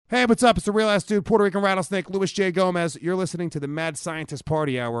Hey, what's up? It's the Real Ass Dude, Puerto Rican Rattlesnake, Luis J. Gomez. You're listening to the Mad Scientist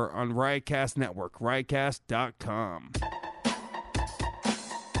Party Hour on Riotcast Network, riotcast.com. That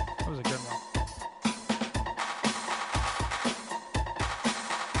was a good one.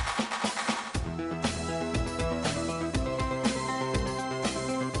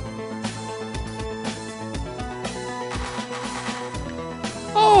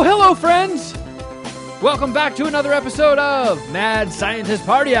 Oh, hello, friends! Welcome back to another episode of Mad Scientist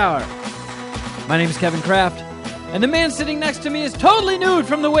Party Hour. My name is Kevin Kraft, and the man sitting next to me is totally nude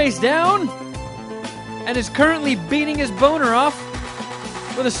from the waist down and is currently beating his boner off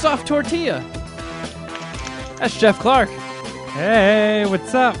with a soft tortilla. That's Jeff Clark. Hey,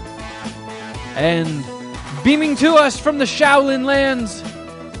 what's up? And beaming to us from the Shaolin lands,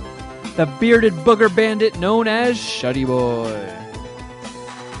 the bearded booger bandit known as Shuddy Boy.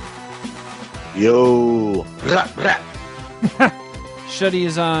 Yo. Shuddy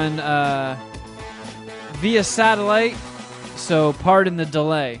is on via satellite, so pardon the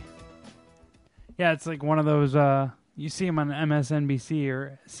delay. Yeah, it's like one of those, you see them on MSNBC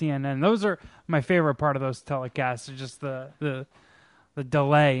or CNN. Those are my favorite part of those telecasts, is just the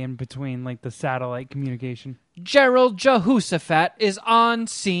delay in between, like, the satellite communication. Gerald Jehoshaphat is on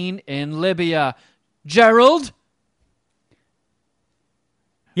scene in Libya. Gerald?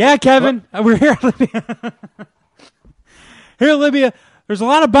 Yeah, Kevin, we're here in Libya. Here in Libya, there's a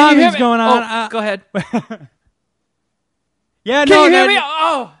lot of Can you hear bombings me? going on. Oh, go ahead. Yeah, Can no, you hear me?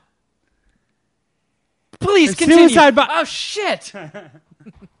 Oh! Please It's continue. suicide Oh, shit!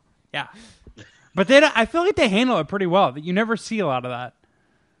 Yeah, but I feel like they handle it pretty well. You never see a lot of that,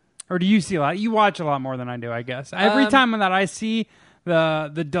 or do you see a lot? You watch a lot more than I do, I guess. Every time that I see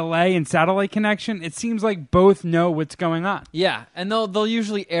the delay in satellite connection, it seems like both know what's going on. Yeah, and they'll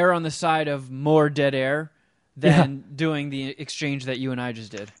usually err on the side of more dead air than doing the exchange that you and I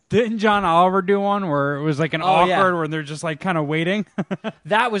just did. Didn't John Oliver do one where it was like an awkward, yeah. where they're just like kind of waiting?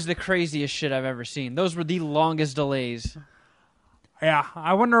 That was the craziest shit I've ever seen. Those were the longest delays. Yeah,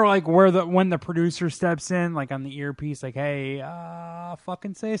 I wonder like when the producer steps in, like on the earpiece, like, hey,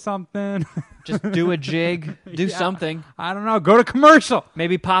 fucking say something. Just do a jig, do something. I don't know. Go to commercial.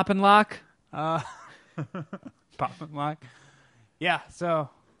 Maybe pop and lock. Pop and lock. Yeah. So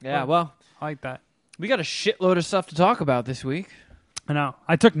Yeah, well, I like that. we got a shitload of stuff to talk about this week. I know.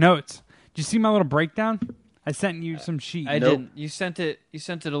 I took notes. Did you see my little breakdown? I sent you some sheet. I Nope. didn't. You sent it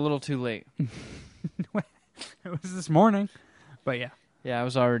a little too late. It was this morning, but yeah, Yeah, I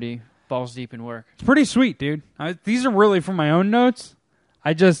was already balls deep in work. it's pretty sweet, dude. These are really from my own notes.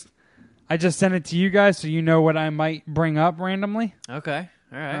 I just sent it to you guys so you know what I might bring up randomly. Okay,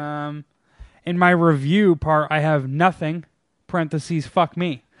 all right. In my review part, I have nothing. Parentheses. Fuck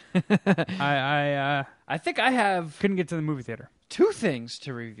me. I I think I have couldn't get to the movie theater. 2 things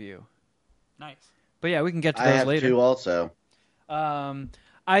to review. Nice. But yeah, we can get to I those have later. 2 also.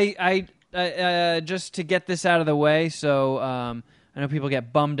 I just to get this out of the way, so I know people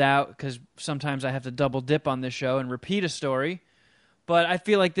get bummed out because sometimes I have to double dip on this show and repeat a story. But I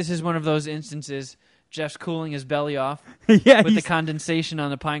feel like this is one of those instances. Jeff's cooling his belly off Yeah. with the condensation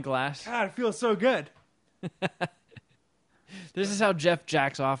on the pint glass. God, it feels so good. This is how Jeff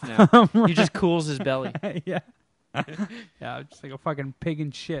jacks off now. He just cools his belly. Yeah. Yeah, just like a fucking pig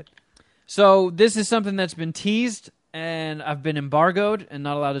in shit. So this is something that's been teased, and I've been embargoed and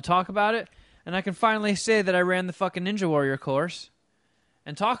not allowed to talk about it. And I can finally say that I ran the fucking Ninja Warrior course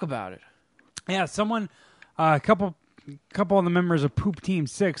and talk about it. Yeah, someone, a couple of the members of Poop Team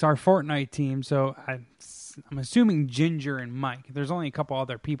 6, our Fortnite team, so I'm assuming Ginger and Mike, there's only a couple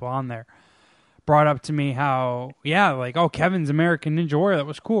other people on there, brought up to me how, yeah, like, oh, Kevin's American Ninja Warrior, that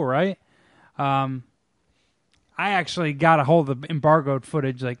was cool, right? I actually got a hold of embargoed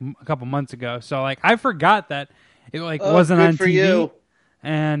footage like a couple months ago, so like I forgot that it like wasn't good on for TV, you.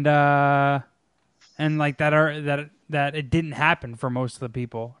 and like that it didn't happen for most of the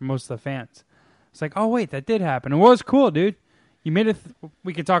people, most of the fans. It's like, oh wait, that did happen. It was cool, dude. You made it.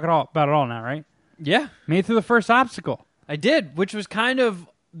 We can talk about it all now, right? Yeah, Made it through the first obstacle. I did, which was kind of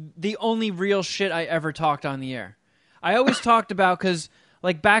the only real shit I ever talked on the air. I always talked about, because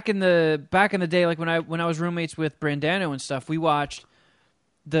like back in the day, like when I was roommates with Brandano and stuff, we watched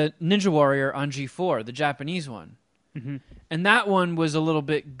the Ninja Warrior on G4, the Japanese one, and that one was a little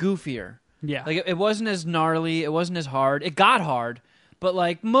bit goofier. Yeah, Like it wasn't as gnarly, it wasn't as hard. It got hard, but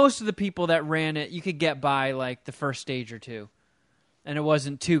like most of the people that ran it, you could get by like the first stage or two, and it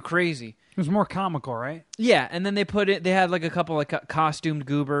wasn't too crazy. it was more comical, right? Yeah, and then they had like a couple of costumed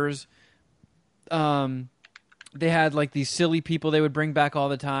goobers. They had like these silly people they would bring back all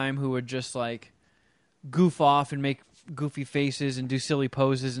the time who would just like goof off and make goofy faces and do silly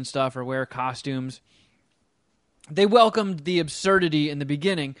poses and stuff or wear costumes. They welcomed the absurdity in the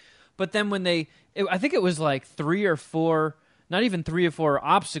beginning, but then when I think it was like 3 or 4, not even 3 or 4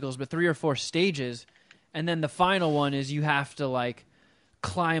 obstacles, but 3 or 4 stages, and then the final one is you have to like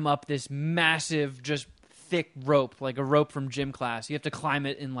climb up this massive, just thick rope, like a rope from gym class. You have to climb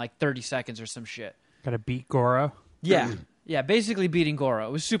it in like 30 seconds or some shit. Gotta beat Goro. Yeah. Yeah, basically beating Goro.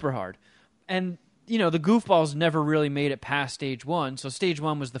 It was super hard. And, you know, the goofballs never really made it past stage 1, so stage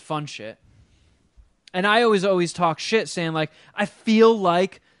 1 was the fun shit. And I always talk shit saying, like, I feel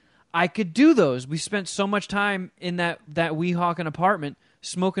like I could do those. We spent so much time in that Weehawken apartment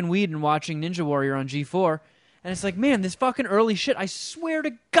smoking weed and watching Ninja Warrior on G4, and it's like, man, this fucking early shit, I swear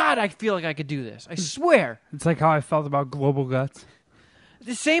to God I feel like I could do this. I swear. It's like how I felt about Global Guts.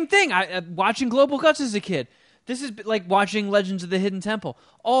 The same thing. Watching Global Guts as a kid. This is like watching Legends of the Hidden Temple.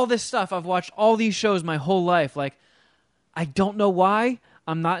 All this stuff. I've watched all these shows my whole life. Like, I don't know why.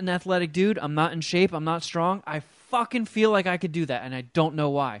 I'm not an athletic dude. I'm not in shape. I'm not strong. I fucking feel like I could do that, and I don't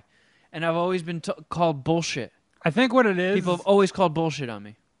know why. And I've always been called bullshit. I think what it is... People have always called bullshit on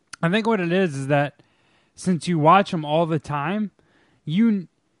me. I think what it is that since you watch them all the time, you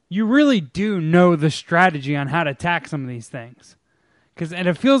really do know the strategy on how to attack some of these things. And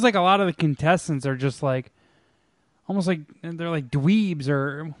it feels like a lot of the contestants are just like, almost like they're like dweebs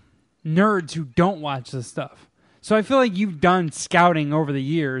or nerds who don't watch this stuff. So I feel like you've done scouting over the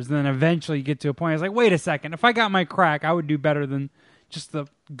years, and then eventually you get to a point, it's like, wait a second, if I got my crack, I would do better than just the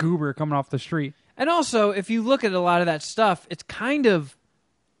goober coming off the street. And also, if you look at a lot of that stuff, it's kind of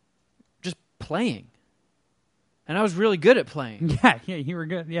just playing. And I was really good at playing. Yeah, you were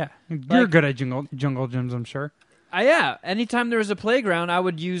good. Yeah, you're good at jungle gyms, I'm sure. Yeah. Anytime there was a playground, I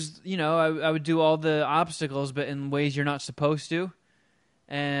would use, I would do all the obstacles, but in ways you're not supposed to.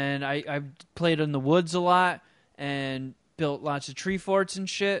 And I played in the woods a lot and built lots of tree forts and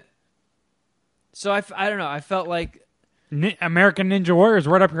shit. So I don't know. I felt like American Ninja Warrior is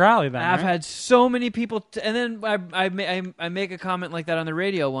right up your alley. Then I've right? had so many people, and then I make a comment like that on the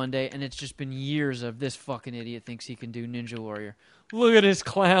radio one day, and it's just been years of this fucking idiot thinks he can do Ninja Warrior. Look at this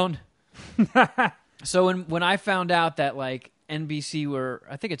clown. So when I found out that like NBC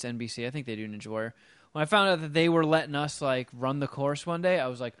I think it's NBC, I think they do Ninja Warrior. When I found out that they were letting us like run the course one day, I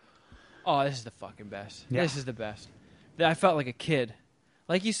was like, oh, this is the fucking best. Yeah. This is the best. I felt like a kid.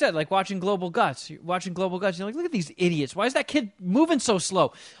 Like you said, like watching Global Guts. You're watching Global Guts, you're like, look at these idiots. Why is that kid moving so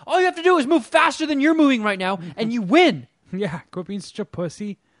slow? All you have to do is move faster than you're moving right now, and you win. Yeah, quit being such a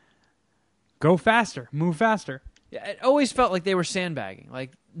pussy. Go faster. Move faster. Yeah, it always felt like they were sandbagging.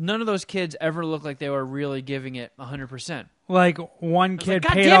 Like, none of those kids ever looked like they were really giving it 100%. Like, one kid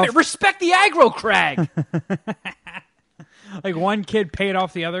God paid damn off... it, respect the aggro crag! Like, one kid paid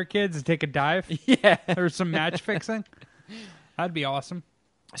off the other kids to take a dive? Yeah. Or some match fixing? That'd be awesome.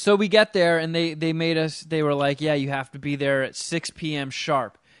 So we get there, and they made us... They were like, yeah, you have to be there at 6 p.m.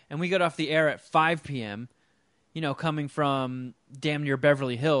 sharp. And we got off the air at 5 p.m., coming from damn near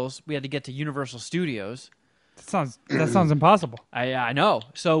Beverly Hills. We had to get to Universal Studios. That sounds impossible. I know.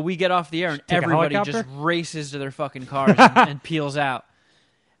 So we get off the air, and Take a everybody helicopter? just races to their fucking cars and peels out.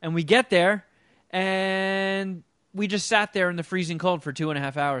 And we get there, and we just sat there in the freezing cold for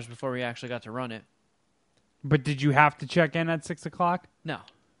 2.5 hours before we actually got to run it. But did you have to check in at 6 o'clock? No.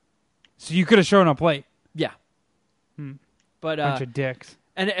 So you could have shown up late. Yeah. But Bunch of dicks.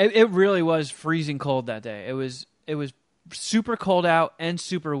 And it really was freezing cold that day. It was super cold out and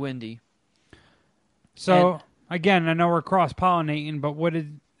super windy. So again, I know we're cross pollinating, but what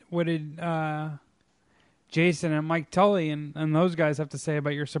did Jason and Mike Tully and those guys have to say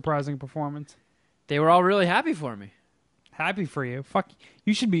about your surprising performance? They were all really happy for me. Happy for you. Fuck,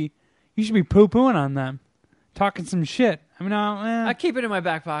 you should be poo-pooing on them, talking some shit. I mean, I keep it in my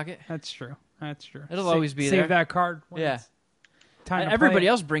back pocket. That's true. It'll always be there. Save that card. Yeah. Time to everybody play it.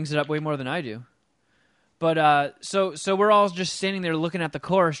 else brings it up way more than I do. But so we're all just standing there looking at the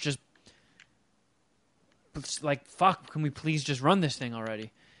course, just like, fuck, can we please just run this thing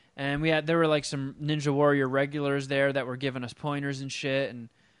already? And there were like some Ninja Warrior regulars there that were giving us pointers and shit, and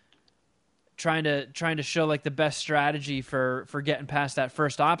trying to show like the best strategy for getting past that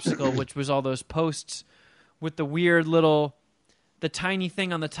first obstacle, which was all those posts with the weird the tiny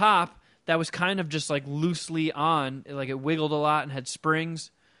thing on the top that was kind of just like loosely on, like it wiggled a lot and had springs.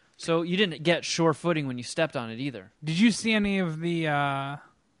 So you didn't get sure footing when you stepped on it either. Did you see any of the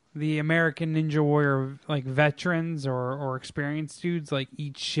American Ninja Warrior like veterans or experienced dudes like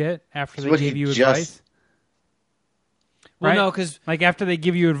eat shit after they gave you advice? Well, right? no, because like after they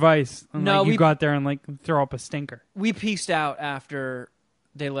give you advice, and, no, you go out there and like throw up a stinker. We pieced out after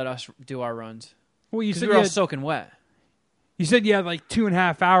they let us do our runs. Well, you Because said we were all soaking wet. You said you had like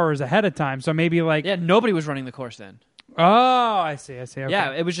 2.5 hours ahead of time, so maybe like... Yeah, nobody was running the course then. Oh, I see. Okay.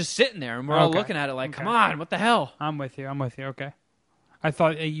 Yeah, it was just sitting there, and we're all Okay. looking at it like, Okay. come on, what the hell? I'm with you. Okay. I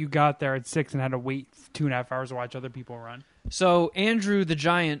thought you got there at 6 and had to wait 2.5 hours to watch other people run. So Andrew the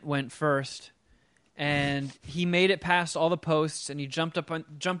Giant went first, and he made it past all the posts, and he jumped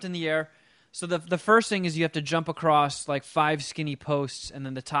in the air. So the first thing is you have to jump across like 5 skinny posts, and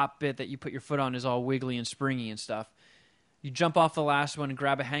then the top bit that you put your foot on is all wiggly and springy and stuff. You jump off the last one and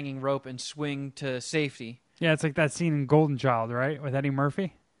grab a hanging rope and swing to safety. Yeah, it's like that scene in Golden Child, right, with Eddie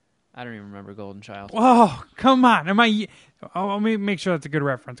Murphy. I don't even remember Golden Child. Oh, come on! Let me make sure that's a good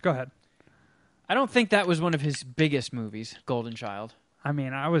reference. Go ahead. I don't think that was one of his biggest movies, Golden Child. I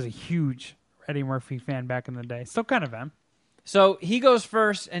mean, I was a huge Eddie Murphy fan back in the day. Still kind of am. So he goes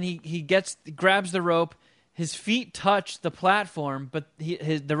first, and he grabs the rope. His feet touch the platform, but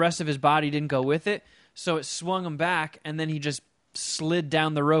the rest of his body didn't go with it. So it swung him back, and then he just slid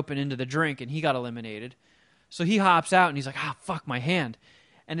down the rope and into the drink, and he got eliminated. So he hops out, and he's like, fuck, my hand.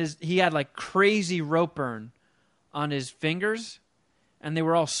 And he had like crazy rope burn on his fingers, and they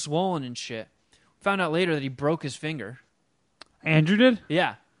were all swollen and shit. Found out later that he broke his finger. Andrew did?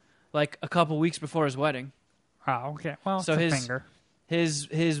 Yeah, like a couple weeks before his wedding. Oh, okay. Well, So it's a finger.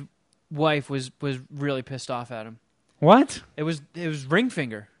 His wife was really pissed off at him. What? It was ring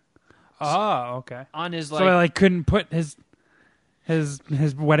finger Oh, okay. on his So I like couldn't put his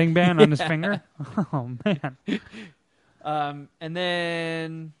wedding band on his finger? Oh, man. And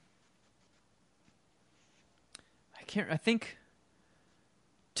then I think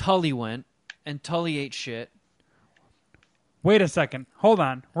Tully went, and Tully ate shit. Wait a second. Hold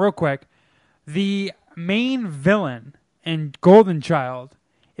on, real quick. The main villain in Golden Child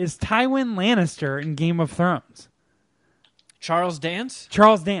is Tywin Lannister in Game of Thrones. Charles Dance?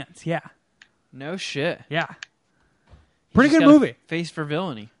 Charles Dance, yeah. No shit. Yeah. He's Pretty just good got a movie. Face for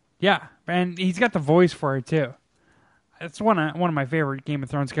villainy. Yeah, and he's got the voice for it, too. It's one of my favorite Game of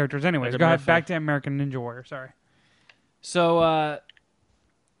Thrones characters. Anyways, Like a go ahead. Murphy. Back to American Ninja Warrior. Sorry. So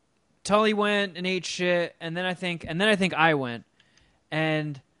Tully went and ate shit, and then I think I went,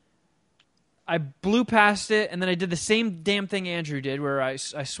 and I blew past it, and then I did the same damn thing Andrew did, where I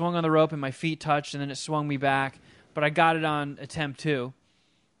swung on the rope and my feet touched, and then it swung me back, but I got it on attempt 2.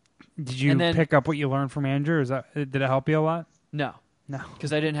 Did you And then- pick up what you learned from Andrew? Did it help you a lot? No, No.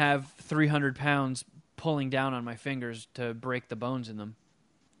 because I didn't have 300 pounds pulling down on my fingers to break the bones in them.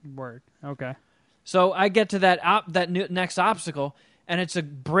 Word. Okay. So I get to that next obstacle, and it's a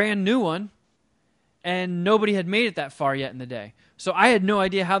brand new one, and nobody had made it that far yet in the day. So I had no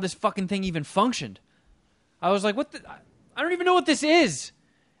idea how this fucking thing even functioned. I was like, "What the? I don't even know what this is,"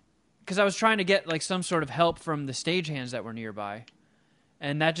 because I was trying to get like some sort of help from the stagehands that were nearby,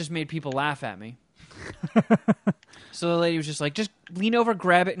 and that just made people laugh at me. So the lady was just like, "Just lean over,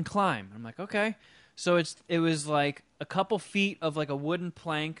 grab it, and climb." I'm like, "Okay." So it was like a couple feet of like a wooden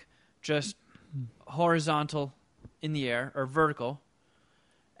plank, just horizontal in the air or vertical,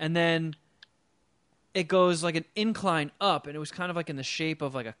 and then it goes like an incline up, and it was kind of like in the shape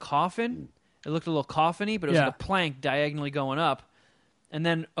of like a coffin. It looked a little coffin-y, but it was Yeah. like a plank diagonally going up, and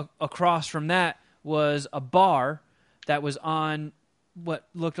then across from that was a bar that was on what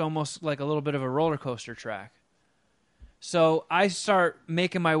looked almost like a little bit of a roller coaster track. So I start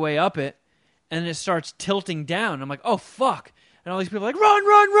making my way up it, and it starts tilting down. I'm like, "Oh fuck!" And all these people are like, "Run,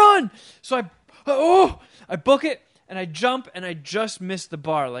 run, run!" So I book it, and I jump, and I just missed the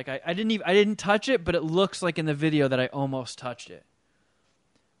bar. Like I didn't touch it, but it looks like in the video that I almost touched it.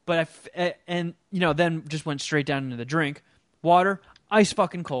 But then just went straight down into the drink. Water, ice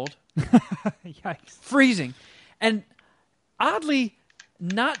fucking cold, Yikes. freezing, and oddly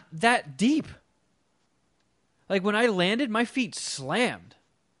not that deep. Like when I landed, my feet slammed.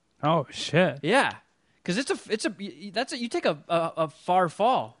 Oh, shit. Yeah, because you take a far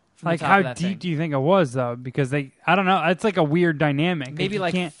fall. From Like, the top how of that deep thing. do you think it was, though? Because I don't know. It's like a weird dynamic. Maybe you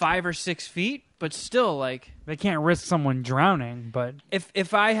like can't, 5 or 6 feet, but still, like they can't risk someone drowning, but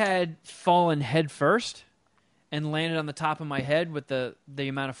if I had fallen head first and landed on the top of my head with the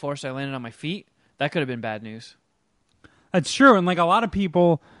amount of force I landed on my feet, that could have been bad news. that's true. And like a lot of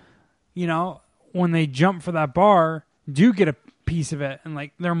people, when they jump for that bar, do get a piece of it, and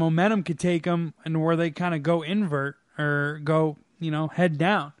like their momentum could take them and where they kind of go invert or go, head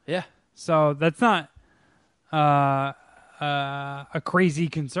down. Yeah, So that's not a crazy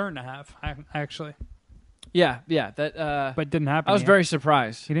concern to have, actually. yeah. That. But it didn't happen. I was yet. very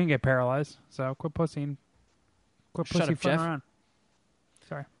surprised. He didn't get paralyzed, so quit pussying. Quit Shut up, pussyfooting Jeff. around.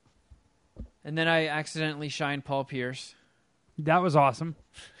 Sorry. And then I accidentally shined Paul Pierce. That was awesome.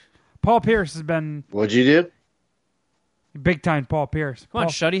 Paul Pierce has been... What'd you do? Big time Paul Pierce. Come on,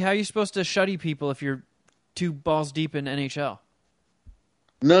 Paul, Shuddy. How are you supposed to Shuddy people if you're 2 balls deep in NHL?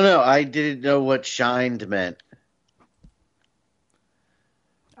 No, I didn't know what shined meant.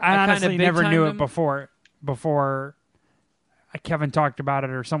 I kinda honestly never knew big-timed it him. before Kevin talked about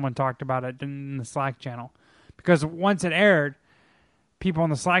it or someone talked about it in the Slack channel. Because once it aired, people on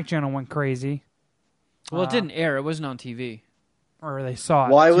the Slack channel went crazy. Well, it didn't air. It wasn't on TV. Or they saw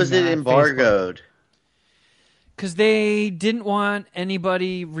it. Why too was it on Facebook. embargoed? Because they didn't want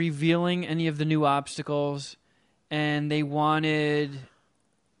anybody revealing any of the new obstacles, and they wanted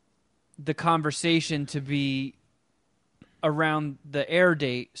the conversation to be around the air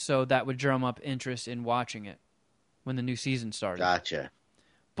date, so that would drum up interest in watching it when the new season started. Gotcha.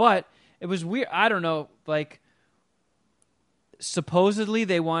 But it was weird. I don't know. Like, supposedly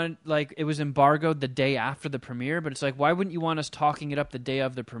they wanted, like, it was embargoed the day after the premiere, but it's like, why wouldn't you want us talking it up the day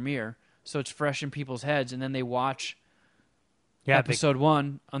of the premiere so it's fresh in people's heads, and then they watch episode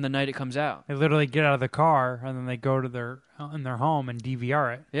 1 on the night it comes out? They literally get out of the car and then they go to in their home and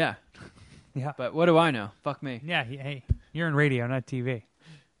DVR it. Yeah. Yeah. But what do I know? Fuck me. Yeah, hey, you're in radio, not TV.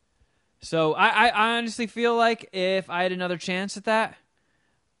 So I honestly feel like if I had another chance at that,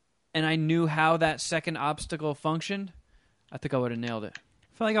 and I knew how that second obstacle functioned, I think I would have nailed it.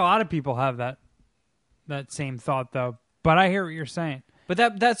 I feel like a lot of people have that same thought, though. But I hear what you're saying.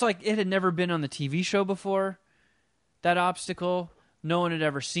 But that's like, it had never been on the TV show before, that obstacle. No one had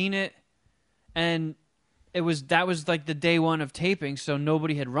ever seen it. And that was like the day 1 of taping, so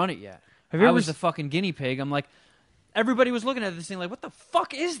nobody had run it yet. Have you I ever was the fucking guinea pig. I'm like, everybody was looking at this thing like, what the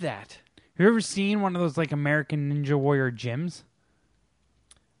fuck is that? Have you ever seen one of those like American Ninja Warrior gyms?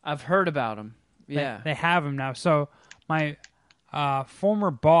 I've heard about them. Yeah. They have them now. So my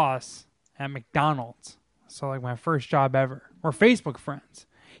former boss at McDonald's, so like my first job ever, we're Facebook friends.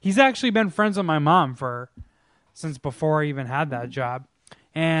 He's actually been friends with my mom since before I even had that job.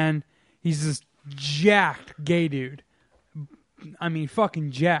 And he's this jacked gay dude. I mean,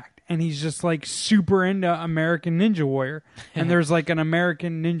 fucking jacked. And he's just like super into American Ninja Warrior. And there's like an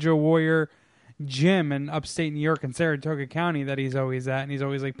American Ninja Warrior gym in upstate New York in Saratoga County that he's always at. And he's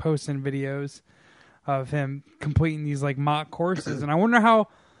always like posting videos of him completing these like mock courses. And I wonder how,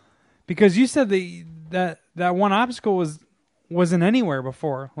 because you said that one obstacle wasn't anywhere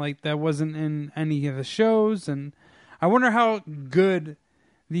before. Like that wasn't in any of the shows. And I wonder how good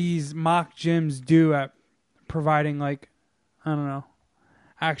these mock gyms do at providing like, I don't know,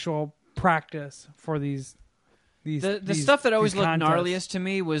 actual practice for these The stuff that always looked contests. gnarliest to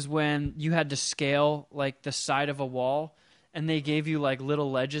me was when you had to scale like the side of a wall, and they gave you like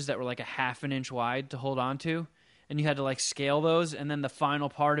little ledges that were like a half an inch wide to hold on to, and you had to like scale those, and then the final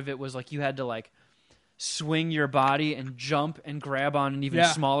part of it was like you had to like swing your body and jump and grab on an even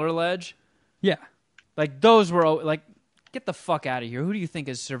smaller ledge. Yeah. Like those were like, get the fuck out of here. Who do you think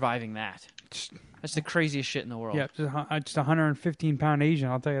is surviving that? That's the craziest shit in the world. Yeah, just a 115-pound Asian,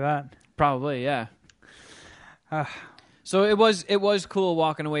 I'll tell you that. Probably, yeah. So it was cool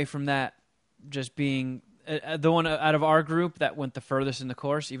walking away from that, just being the one out of our group that went the furthest in the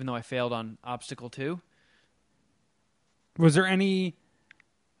course, even though I failed on obstacle 2. Was there any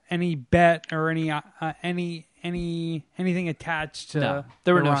bet or anything attached to? No,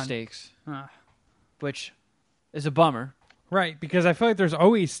 there were the no run? stakes, Ah. which is a bummer. Right, because I feel like there's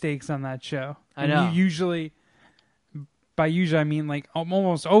always stakes on that show. I And know. You usually, by usually I mean like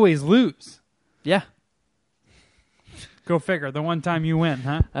almost always lose. Yeah, Go figure. The one time you win,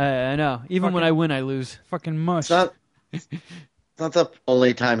 huh? I know. Even when I win, I lose. Fucking mush. It's not the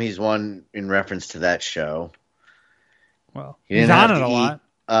only time he's won in reference to that show. Well, He he's didn't on have it to a lot.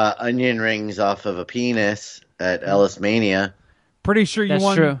 eat onion rings off of a penis at Ellis Mania. Pretty sure you That's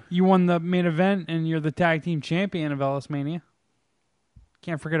won. true. You won the main event, and you're the tag team champion of Ellis Mania.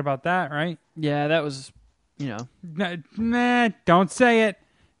 Can't forget about that, right? Yeah, that was, Nah, don't say it.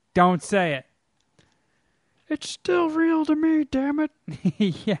 Don't say it. It's still real to me, damn it.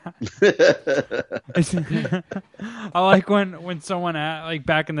 Yeah. I like when someone like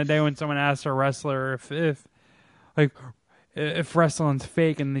back in the day when someone asked a wrestler if wrestling's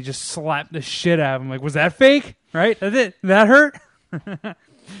fake, and they just slap the shit out of him. Like, was that fake? Right? That's it. That hurt. So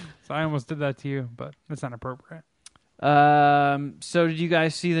I almost did that to you, but that's not appropriate. So did you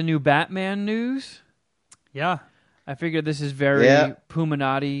guys see the new Batman news? Yeah. I figured this is very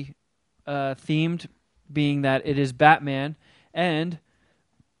Puminati themed, being that it is Batman, and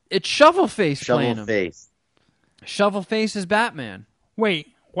it's Shovelface playing him. Face. Shovelface is Batman. Wait,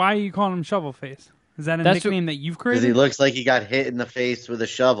 why are you calling him Shovelface? Is that a That's nickname that you've Because created? he looks like he got hit in the face with a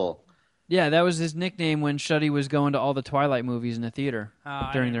shovel. Yeah, that was his nickname when Shuddy was going to all the Twilight movies in the theater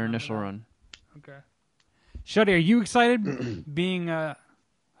I during didn't their remember initial that. run. Okay. Shuddy, are you excited being a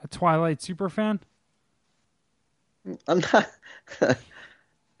Twilight super fan? I'm not.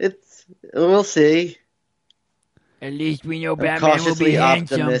 We'll see. At least we know I'm Batman will be cautiously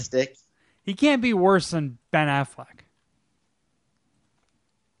handsome. optimistic. He can't be worse than Ben Affleck.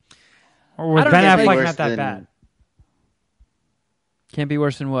 Or was I don't Ben think Affleck worse not that than- bad? Can't be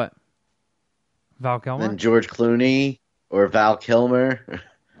worse than what? Val Kilmer? Than George Clooney or Val Kilmer.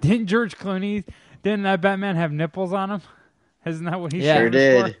 Didn't that Batman have nipples on him? Isn't that what he Yeah. Sure showed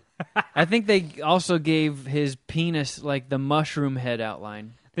did. for? I think they also gave his penis like the mushroom head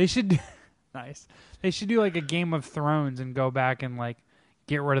outline. They should nice. They should do like a Game of Thrones and go back and like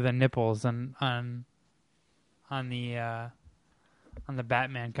get rid of the nipples on the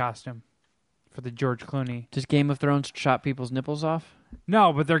Batman costume for the George Clooney. Does Game of Thrones chop people's nipples off?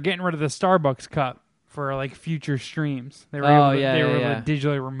 No, but they're getting rid of the Starbucks cup for like future streams. They were Oh, able to, yeah, they were yeah, able to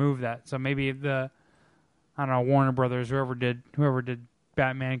digitally remove that. So maybe I don't know, Warner Brothers, whoever did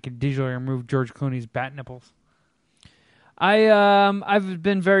Batman could digitally remove George Clooney's bat nipples. I've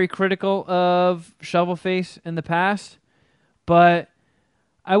been very critical of Shovelface in the past, but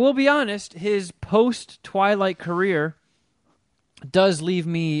I will be honest, his post Twilight career does leave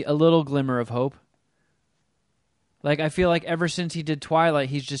me a little glimmer of hope. Like, I feel like ever since he did Twilight,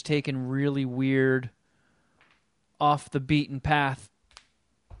 he's just taken really weird, off the beaten path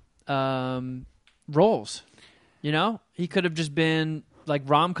roles. You know, he could have just been like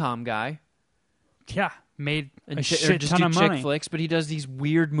rom-com guy Yeah, made and a or shit just ton do of chick money. flicks, but he does these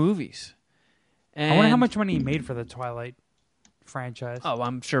weird movies. And I wonder how much money he made for the Twilight franchise. Oh,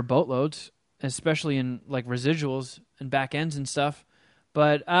 I'm sure boatloads, especially in like residuals and back ends and stuff.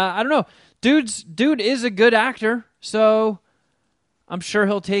 But I don't know. Dude is a good actor, so I'm sure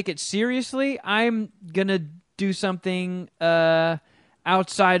he'll take it seriously. I'm gonna do something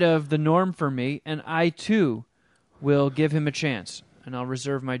outside of the norm for me, and I too will give him a chance, and I'll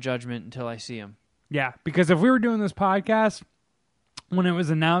reserve my judgment until I see him. Yeah, because if we were doing this podcast when it was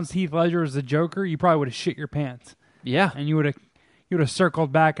announced Heath Ledger was the Joker, you probably would have shit your pants, Yeah, and you would have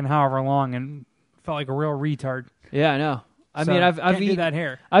circled back in however long and felt like a real retard. yeah, I know. I So, mean, I've can't do eaten that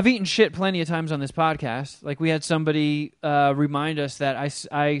here. I've eaten shit plenty of times on this podcast. Like, we had somebody remind us that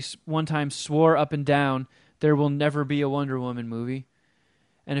I one time swore up and down there will never be a Wonder Woman movie.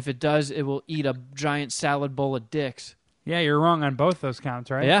 And if it does, it will eat a giant salad bowl of dicks. Yeah, you're wrong on both those counts,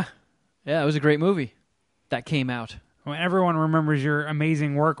 right? Yeah. Yeah, it was a great movie that came out. Well, everyone remembers your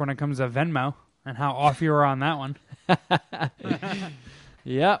amazing work when it comes to Venmo and how off you were on that one.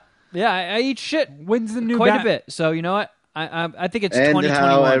 Yep. Yeah, I eat shit When's the new quite a bit. So, you know what? I think it's And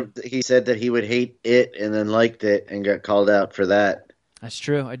 2021. how he said that he would hate it and then liked it and got called out for that. That's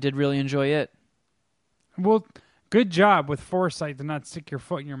true. I did really enjoy it. Well, good job with foresight to not stick your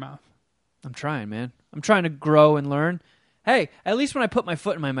foot in your mouth. I'm trying, man. I'm trying to grow and learn. Hey, at least when I put my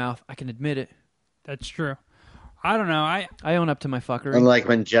foot in my mouth, I can admit it. That's true. I don't know. I own up to my fuckery. Unlike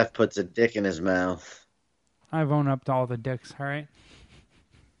when Jeff puts a dick in his mouth. I've owned up to all the dicks, all right?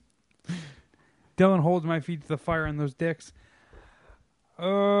 Dylan holds my feet to the fire on those dicks.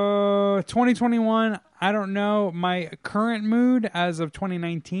 2021, I don't know. My current mood as of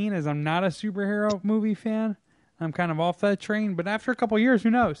 2019 is I'm not a superhero movie fan. I'm kind of off that train, but after a couple years, who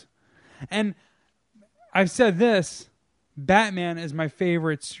knows? And I've said this, Batman is my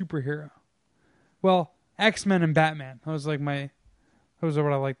favorite superhero. Well, X-Men and Batman. Those are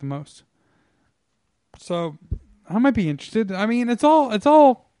what I like the most. So I might be interested. I mean, it's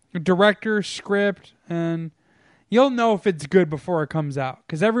all director, script, and you'll know if it's good before it comes out.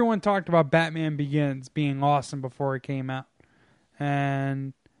 Because everyone talked about Batman Begins being awesome before it came out.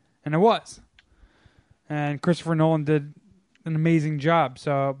 And it was. And Christopher Nolan did an amazing job.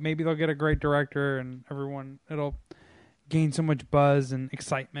 So maybe they'll get a great director and it'll gain so much buzz and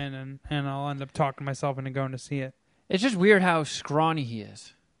excitement and I'll end up talking myself into going to see it. It's just weird how scrawny he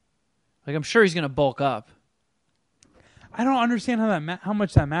is. Like, I'm sure he's going to bulk up. I don't understand how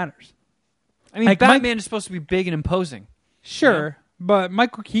much that matters. I mean, Like, Batman is supposed to be big and imposing. Sure, but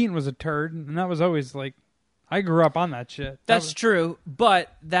Michael Keaton was a turd, and that was always like, I grew up on that shit. That's true,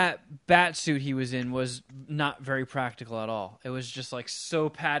 but that bat suit he was in was not very practical at all. It was just like so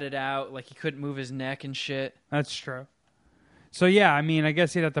padded out, like he couldn't move his neck and shit. That's true. So yeah, I mean, I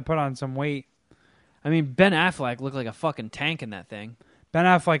guess he'd have to put on some weight. I mean, Ben Affleck looked like a fucking tank in that thing. Ben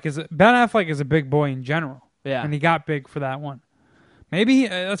Affleck is a big boy in general. Yeah. And he got big for that one. Maybe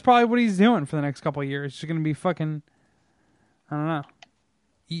that's probably what he's doing for the next couple of years. He's going to be fucking, I don't know,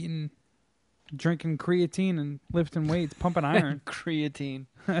 drinking creatine and lifting weights, pumping iron. Creatine.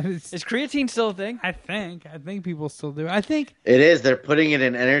 It's- Is creatine still a thing? I think people still do. I think It is. They're putting it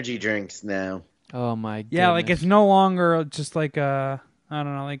in energy drinks now. Oh my god. Yeah, like it's no longer just like a I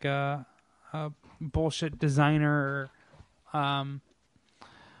don't know, like a bullshit designer. Or,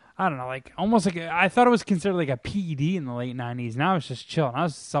 I don't know, like almost like I thought it was considered like a PED in the late '90s. Now it's just chill. Now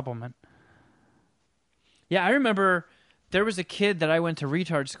it's a supplement. Yeah, I remember there was a kid that I went to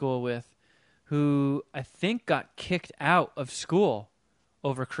retard school with who I think got kicked out of school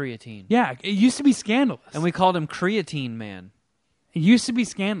over creatine. Yeah, it used to be scandalous, And we called him Creatine Man. it used to be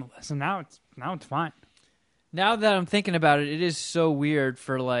scandalous, and now it's fine. Now that I'm thinking about it, it is so weird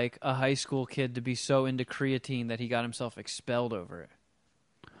for like a high school kid to be so into creatine that he got himself expelled over it.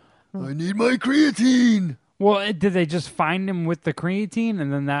 I need my creatine. Well, did they just find him with the creatine,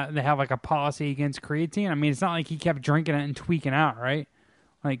 and then that they have like a policy against creatine? I mean, it's not like he kept drinking it and tweaking out, right?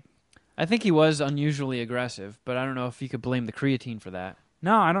 Like, I think he was unusually aggressive, but I don't know if you could blame the creatine for that.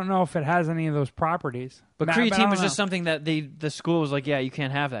 no, I don't know if it has any of those properties. But I creatine don't was know. just something that the school was like, yeah, you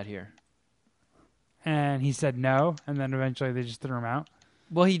can't have that here. And he said no, and then eventually they just threw him out.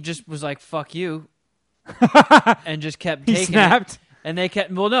 Well, he just was like, fuck you, and just kept He taking snapped. it. And they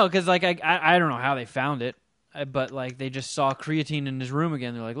kept, well, no, because like I don't know how they found it, but like they just saw creatine in his room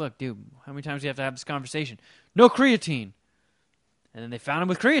again. They're like, look, dude, how many times do you have to have this conversation? No creatine. And then they found him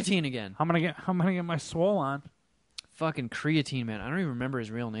with creatine again. I'm gonna get my swole on. Fucking creatine, man. I don't even remember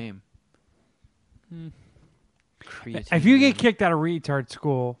his real name. Creatine. If you man. get kicked out of retard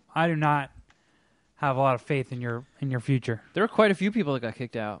school, I do not have a lot of faith in your future. There were quite a few people that got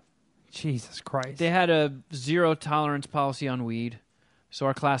kicked out. Jesus Christ. They had a zero tolerance policy on weed, so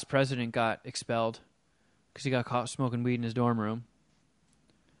our class president got expelled because he got caught smoking weed in his dorm room.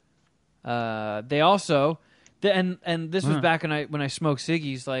 They also, and this was back when I smoked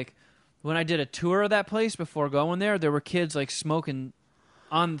ciggies. Like when I did a tour of that place before going there were kids like smoking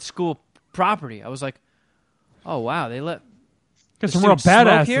on school property. I was like, oh wow, they let Got the some real students smoke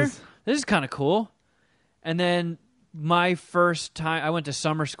badasses. here? This is kind of cool. And then my first time, I went to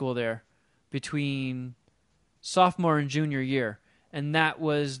summer school there between sophomore and junior year, and that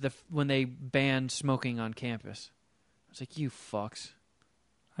was when they banned smoking on campus. I was like, you fucks.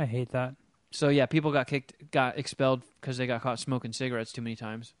 I hate that. So yeah, people got expelled because they got caught smoking cigarettes too many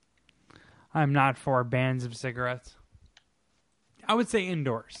times. I'm not for bans of cigarettes. I would say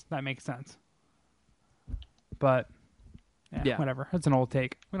indoors. That makes sense. But Yeah. whatever. That's an old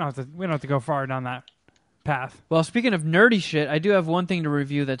take. We don't have to go far down that path. Well, speaking of nerdy shit, I do have one thing to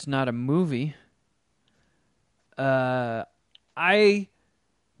review that's not a movie. I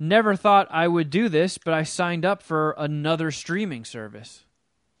never thought I would do this, but I signed up for another streaming service.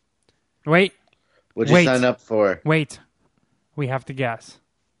 Wait. What'd you Wait. sign up for? Wait. We have to guess.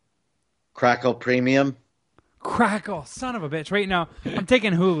 Crackle Premium? Crackle, son of a bitch. Wait, no. I'm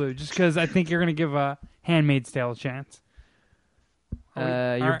taking Hulu just because I think you're going to give a Handmaid's Tale a chance.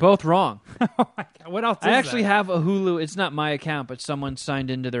 You're both wrong. Oh my God, what else is I actually that? have a Hulu. It's not my account, but someone signed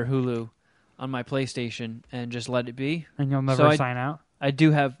into their Hulu on my PlayStation and just let it be. And you'll never So I- sign out? I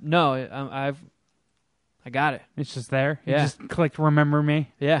do have I got it. It's just there? You Yeah. just clicked Remember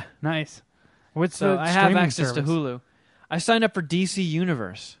Me? Yeah. Nice. What's So the I have streaming access service? to Hulu. I signed up for DC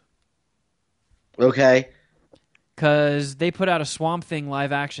Universe Okay. because they put out a Swamp Thing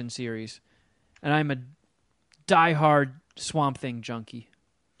live action series, and I'm a diehard Swamp Thing junkie.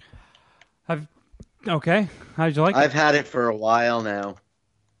 Okay. How'd you like it? I've had it for a while now.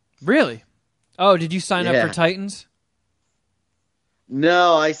 Really? Oh, did you sign up Yeah. for Titans?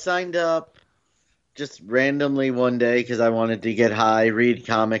 No, I signed up just randomly one day because I wanted to get high, read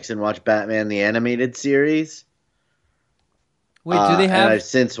comics, and watch Batman the Animated Series. Wait, do they And have? I've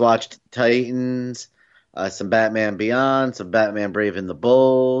since watched Titans, some Batman Beyond, some Batman Brave and the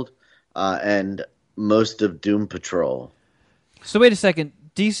Bold, and most of Doom Patrol. So wait a second.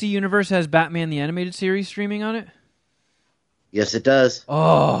 DC Universe has Batman the Animated Series streaming on it? Yes, it does.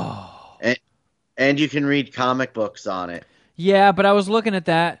 Oh. And you can read comic books on it. Yeah, but I was looking at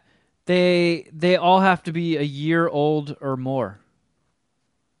that. They all have to be a year old or more.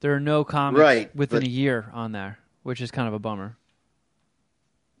 There are no comics Right, within but- a year on there, which is kind of a bummer.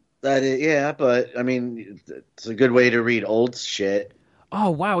 That is, yeah, but I mean, it's a good way to read old shit. Oh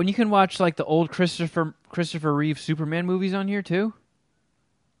wow, and you can watch like the old Christopher Reeve Superman movies on here too.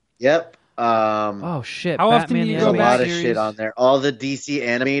 Yep. Oh shit! How often Batman do you the There's a go Animated lot of Series. shit on there. All the DC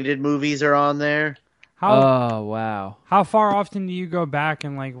animated movies are on there. How Oh wow, how far often do you go back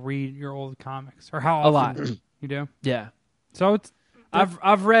and like read your old comics, or how a often lot. you do? Yeah, So it's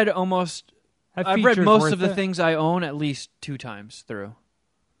I've read almost. that I've read feature's most worth of the it. things I own at least 2 times through.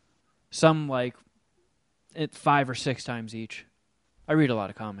 Some like 5 or 6 times each. I read a lot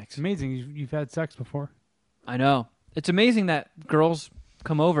of comics. It's amazing you've had sex before. I know. It's amazing that girls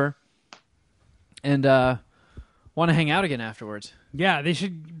come over and want to hang out again afterwards. Yeah, they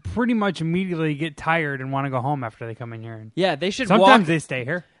should pretty much immediately get tired and want to go home after they come in here. And Yeah, they should sometimes walk. they stay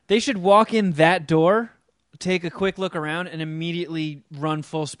here. They should walk in that door, take a quick look around, and immediately run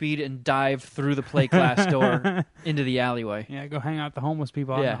full speed and dive through the plate glass door into the alleyway. Yeah, go hang out with the homeless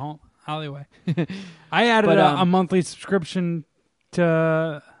people out in Yeah. the alleyway. I added But, a monthly subscription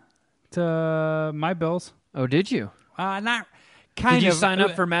to my bills. Oh, did you? Not kind Did you of. sign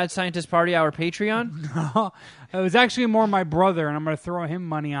up for Mad Scientist Party Hour Patreon? It was actually more my brother, and I'm going to throw him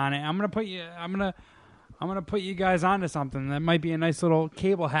money on it. I'm going to put you guys onto something that might be a nice little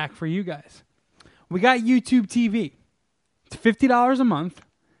cable hack for you guys. We got YouTube TV. It's $50 a month.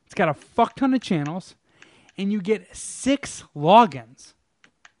 It's got a fuck ton of channels, and you get 6 logins.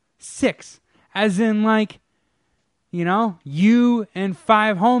 6, as in like, you know, you and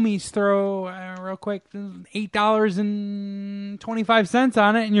 5 homies throw real quick $8.25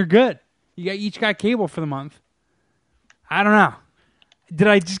 on it, and you're good. You each got cable for the month. I don't know. Did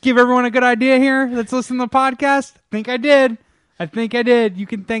I just give everyone a good idea here that's listening to the podcast? I think I did. You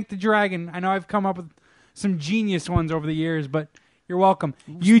can thank the dragon. I know I've come up with some genius ones over the years, but you're welcome.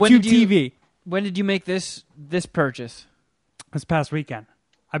 YouTube TV. When did you make this purchase? This past weekend.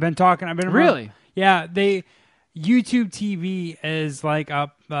 I've been around. Really? Yeah, YouTube TV is like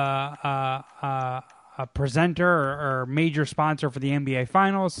a presenter or major sponsor for the NBA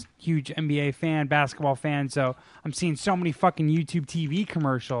Finals. Huge NBA fan, basketball fan. So I'm seeing so many fucking YouTube TV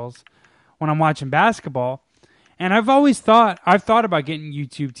commercials when I'm watching basketball. And I've thought about getting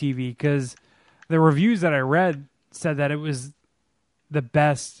YouTube TV because the reviews that I read said that it was the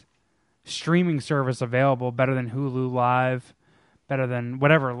best streaming service available, better than Hulu Live, better than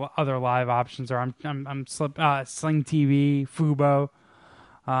whatever other live options are. I'm Sling TV, Fubo,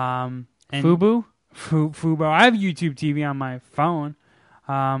 and Fubu? Fubo. I have YouTube TV on my phone,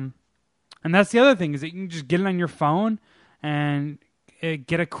 and that's the other thing is that you can just get it on your phone and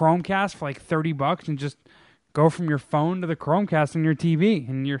get a Chromecast for like $30 and just go from your phone to the Chromecast on your TV,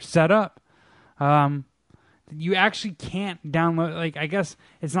 and you're set up. You actually can't download. Like, I guess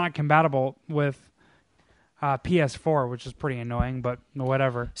it's not compatible with PS4, which is pretty annoying, but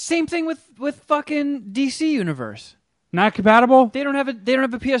whatever. Same thing with fucking DC Universe. Not compatible? They don't have a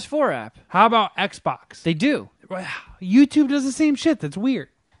PS4 app. How about Xbox? They do. YouTube does the same shit. That's weird.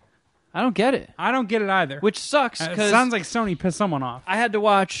 I don't get it. I don't get it either. Which sucks It because sounds like Sony pissed someone off. I had to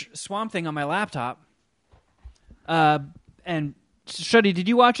watch Swamp Thing on my laptop. And Shuddy, did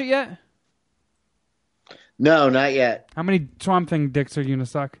you watch it yet? No, not yet. How many Swamp Thing dicks are you gonna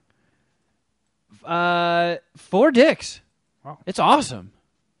suck? 4 dicks. Wow. It's awesome.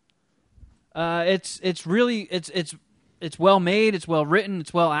 It's really it's well made. It's well written.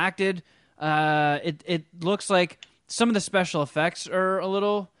 It's well acted. It looks like some of the special effects are a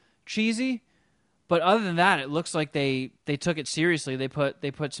little cheesy, but other than that, it looks like they took it seriously. They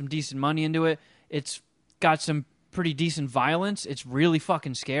put some decent money into it. It's got some pretty decent violence. It's really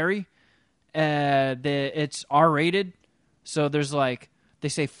fucking scary. It's R-rated, so there's like they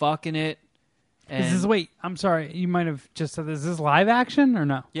say fuck in it. And Wait, I'm sorry. You might have just said this. Is this live action or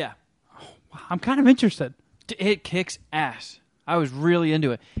no? yeah. I'm kind of interested. It kicks ass. I was really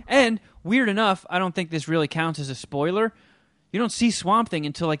into it. And weird enough, I don't think this really counts as a spoiler. You don't see Swamp Thing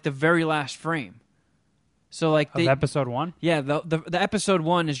until like the very last frame. So like Of episode 1? yeah, the episode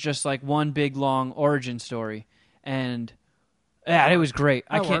 1 is just like one big long origin story, and yeah, it was great.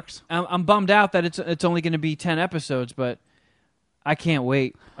 That works. I'm bummed out that it's only going to be 10 episodes, but I can't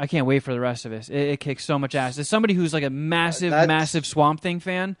wait. I can't wait for the rest of this. It kicks so much ass. As somebody who's like a massive Swamp Thing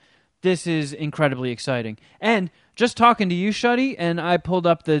fan, this is incredibly exciting. And just talking to you, Shuddy, and I pulled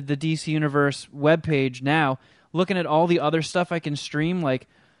up the DC Universe webpage now, looking at all the other stuff I can stream. Like,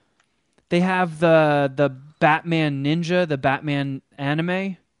 they have the Batman Ninja, the Batman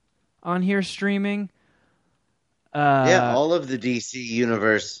anime on here streaming. Yeah, all of the DC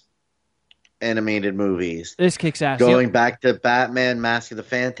Universe animated movies. This kicks ass. Going back to Batman Mask of the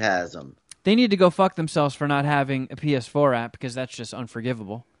Phantasm. They need to go fuck themselves for not having a PS4 app, because that's just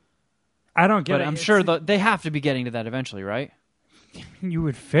unforgivable. I don't get But it. I'm sure they have to be getting to that eventually, right? You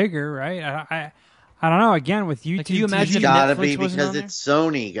would figure, right? I don't know. Again, with YouTube, Like, can you imagine TV, if Gotta Netflix be wasn't because on there? it's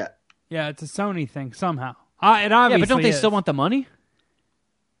Sony. yeah, it's a Sony thing somehow. It obviously Yeah, but don't they is. still want the money?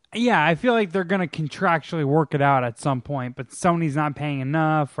 Yeah, I feel like they're going to contractually work it out at some point, but Sony's not paying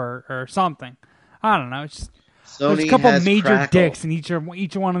enough or something. I don't know. It's just, there's Sony a couple has major Crackle. dicks in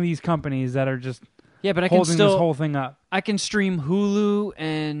each one of these companies that are just Yeah, but I can holding this still whole thing up. I can stream Hulu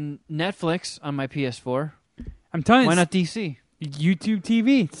and Netflix on my PS4. I'm telling you, Why not DC? YouTube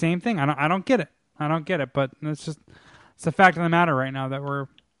TV, same thing. I don't get it. But it's the fact of the matter right now that we're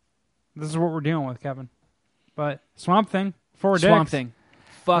This is what we're dealing with, Kevin. But Swamp Thing, Swamp Thing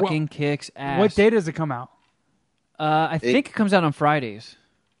fucking kicks ass. What day does it come out? I think it comes out on Fridays.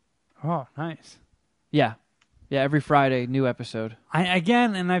 Oh, nice. Yeah. Yeah, every Friday, new episode.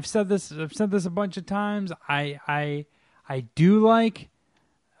 I've said this a bunch of times. I do like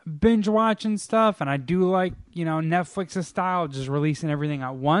binge watching stuff, and I do like, Netflix's style, just releasing everything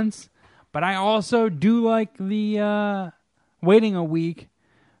at once. But I also do like the waiting a week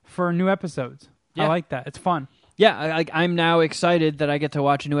for new episodes. Yeah. I like that. It's fun. Yeah, I'm now excited that I get to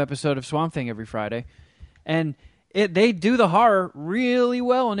watch a new episode of Swamp Thing every Friday. And they do the horror really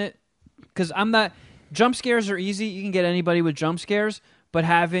well in it. Because jump scares are easy. You can get anybody with jump scares. But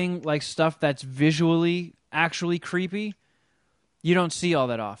having like stuff that's visually actually creepy, you don't see all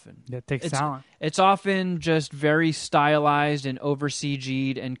that often. It takes talent. It's often just very stylized and over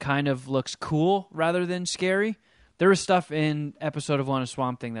CG'd and kind of looks cool rather than scary. There is stuff in episode 1 of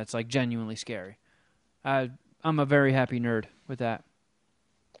Swamp Thing that's like genuinely scary. I'm a very happy nerd with that.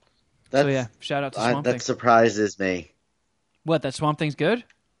 So yeah, shout out to Swamp Thing. That surprises me. What, that Swamp Thing's good?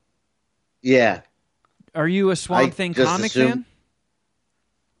 Yeah. Are you a Swamp Thing comic fan?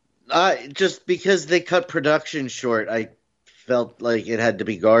 Just because they cut production short, I felt like it had to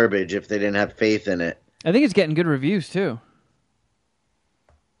be garbage if they didn't have faith in it. I think it's getting good reviews too.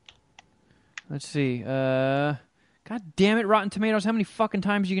 Let's see. God damn it, Rotten Tomatoes. How many fucking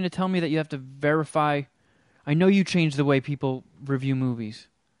times are you going to tell me that you have to verify? I know you changed the way people review movies.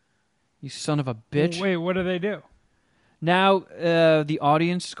 You son of a bitch. Wait, what do they do? Now, the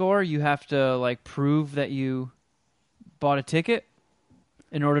audience score, you have to like prove that you bought a ticket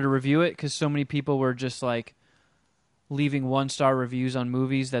in order to review it, because so many people were just like leaving 1-star reviews on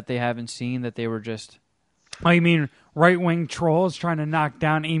movies that they haven't seen, that they were just... Oh, you mean right-wing trolls trying to knock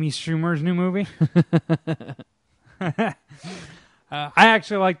down Amy Schumer's new movie? I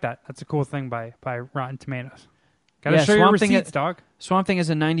actually like that. That's a cool thing by Rotten Tomatoes. Gotta show your receipts, dog. Swamp Thing is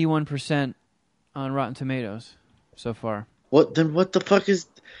a 91% on Rotten Tomatoes so far. What the fuck is...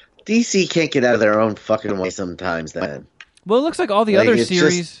 DC can't get out of their own fucking way sometimes, then. Well, it looks like all the other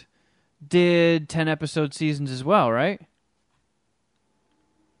series did 10-episode seasons as well, right?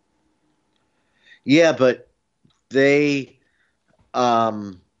 Yeah, but they...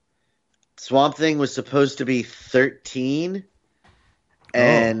 Swamp Thing was supposed to be 13,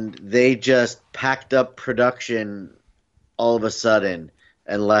 and they just packed up production all of a sudden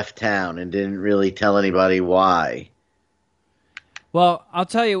and left town and didn't really tell anybody why. Well, I'll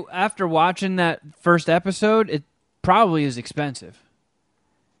tell you, after watching that first episode, it probably is expensive.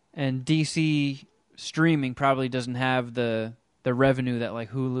 And DC streaming probably doesn't have the revenue that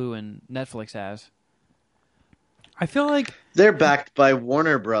like Hulu and Netflix has. I feel like they're backed by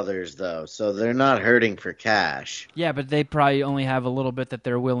Warner Brothers, though, so they're not hurting for cash. Yeah, but they probably only have a little bit that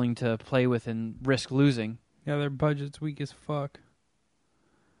they're willing to play with and risk losing. Yeah, their budget's weak as fuck.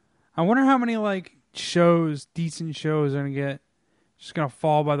 I wonder how many like decent shows are just gonna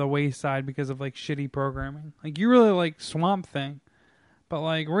fall by the wayside because of like shitty programming. Like you really like Swamp Thing, but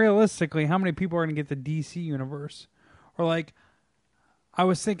like realistically, how many people are gonna get the DC universe? Or like, I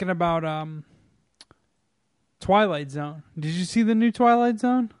was thinking about Twilight Zone. Did you see the new Twilight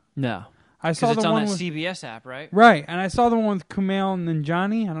Zone? No. I saw the one on that with CBS app, right? Right, and I saw the one with Kumail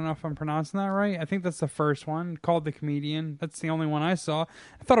Nanjiani. I don't know if I'm pronouncing that right. I think that's the first one, called The Comedian. That's the only one I saw.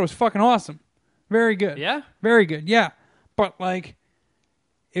 I thought it was fucking awesome. Very good. Yeah? Very good, yeah. But, like,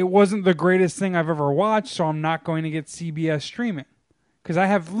 it wasn't the greatest thing I've ever watched, so I'm not going to get CBS streaming. Because I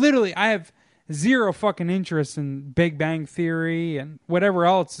have zero fucking interest in Big Bang Theory and whatever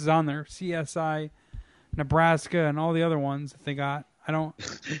else is on there. CSI, Nebraska, and all the other ones that they got. I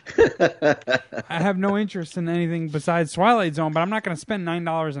have no interest in anything besides Twilight Zone, but I'm not going to spend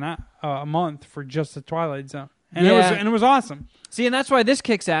 $9 a month for just the Twilight Zone. And it was awesome. See, and that's why this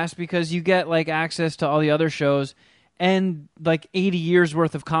kicks ass, because you get like access to all the other shows and like 80 years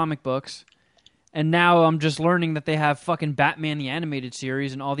worth of comic books. And now I'm just learning that they have fucking Batman the Animated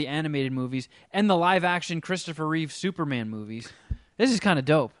Series and all the animated movies and the live action Christopher Reeve Superman movies. This is kind of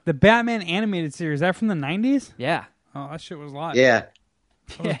dope. The Batman Animated Series, is that from the 90s? Yeah. Oh, that shit was live. Yeah.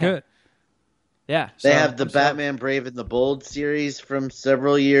 That was good. Yeah. They have the Batman Brave and the Bold series from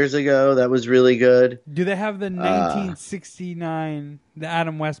several years ago. That was really good. Do they have the 1969, the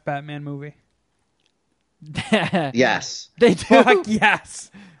Adam West Batman movie? Yes. They do? Fuck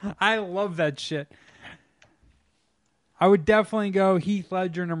yes. I love that shit. I would definitely go Heath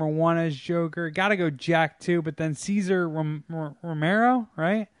Ledger -- 1 as Joker. Gotta go Jack 2, but then Cesar Romero,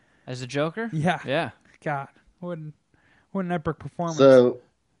 right? As the Joker? Yeah. Yeah. God, what an epic performance. So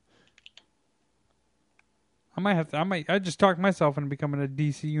might have to. I just talked myself into becoming a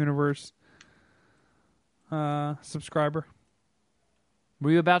DC Universe subscriber.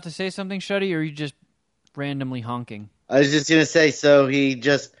 Were you about to say something, Shuddy, or are you just randomly honking? I was just gonna say. So he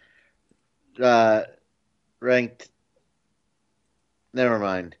just ranked. Never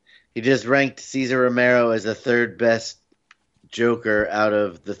mind. He just ranked Cesar Romero as the third best Joker out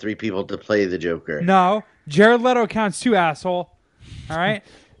of the 3 people to play the Joker. No, Jared Leto counts too, asshole. All right.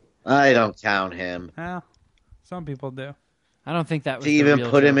 I don't count him. Well, some people do. I don't think that was To the even real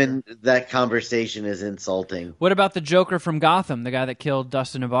put him Joker. in that conversation is insulting. What about the Joker from Gotham, the guy that killed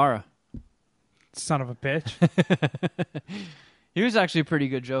Dustin Ibarra? Son of a bitch. He was actually a pretty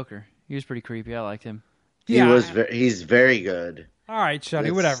good Joker. He was pretty creepy. I liked him. He's very good. All right, Shuddy,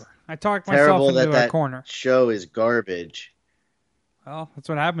 It's whatever. I talked myself Terrible into that a corner. show is garbage. Well, that's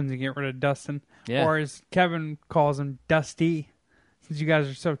what happens when you get rid of Dustin. Yeah. Or as Kevin calls him, Dusty. Since you guys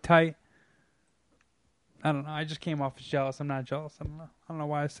are so tight. I don't know. I just came off as jealous. I'm not jealous. I don't know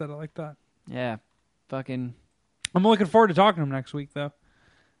why I said it like that. Yeah. Fucking. I'm looking forward to talking to him next week, though.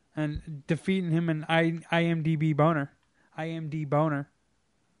 And defeating him in IMDb Boner. IMD Boner.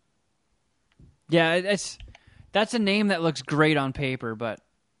 Yeah, that's a name that looks great on paper, but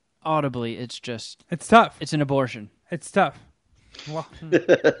audibly, it's tough. it's an abortion. It's tough. Well,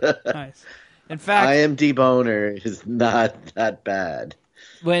 nice. In fact, IMD Boner is not that bad.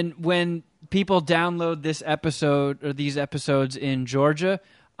 when people download this episode or these episodes in Georgia,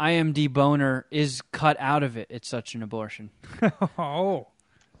 IMD Boner is cut out of it. It's such an abortion. Oh. All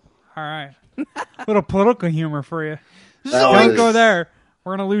right. Little political humor for you. That Don't was- go there.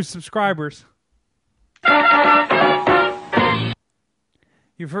 We're going to lose subscribers.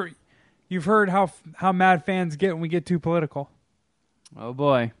 You've heard how mad fans get when we get too political. Oh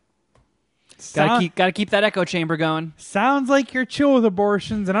boy, gotta keep that echo chamber going. Sounds like you're chill with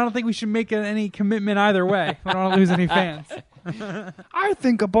abortions, and I don't think we should make any commitment either way. We don't want to lose any fans. I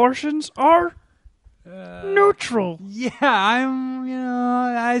think abortions are neutral. Yeah,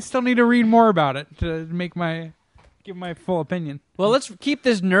 I still need to read more about it to give my full opinion. Well, let's keep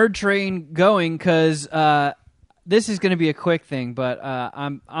this nerd train going because this is going to be a quick thing. But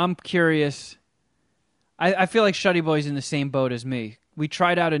I'm curious. I feel like Shuddy Boy's in the same boat as me. We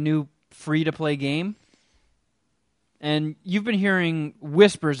tried out a new free-to-play game, and you've been hearing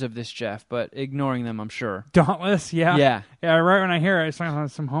whispers of this, Jeff, but ignoring them, I'm sure. Dauntless, yeah. Yeah. Yeah, right when I hear it, it sounds like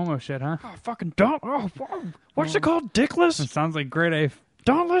some homo shit, huh? Oh, fucking Dauntless. What's it called? Dickless? It sounds like grade A.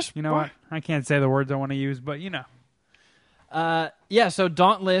 Dauntless? You know what? I can't say the words I want to use, but you know. Yeah, so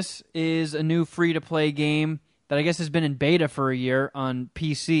Dauntless is a new free-to-play game that I guess has been in beta for a year on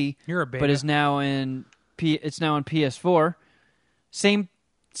PC. You're a beta. But is now on PS4. Same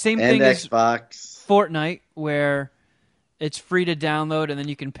And thing as Xbox. Fortnite, where it's free to download and then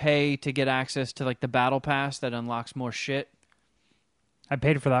you can pay to get access to like the battle pass that unlocks more shit. I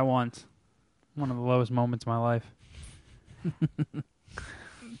paid for that once. One of the lowest moments of my life.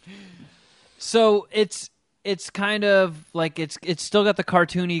 So it's kind of like it's still got the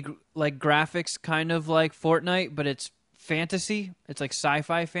cartoony like graphics, kind of like Fortnite, but it's fantasy. It's like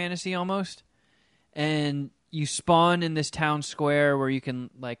sci-fi fantasy almost, and you spawn in this town square where you can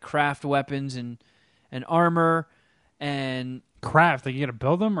like craft weapons and armor, and Craft, like you gotta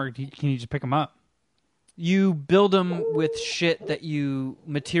build them, or can you just pick them up? you build them with shit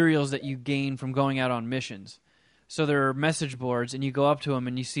materials that you gain from going out on missions. So there are message boards, and you go up to them,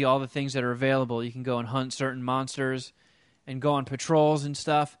 and you see all the things that are available. You can go and hunt certain monsters and go on patrols and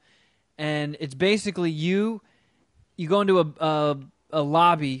stuff. And it's basically you go into a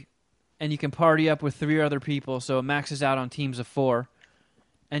lobby, and you can party up with 3 other people, so it maxes out on teams of 4.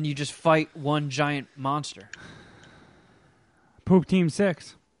 And you just fight one giant monster. Poop Team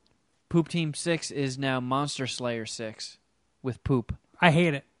 6. Poop Team 6 is now Monster Slayer 6 with poop. I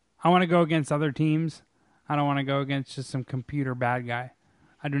hate it. I want to go against other teams. I don't want to go against just some computer bad guy.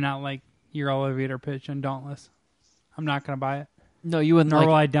 I do not like your elevator pitch and Dauntless. I'm not going to buy it. No, you wouldn't Nor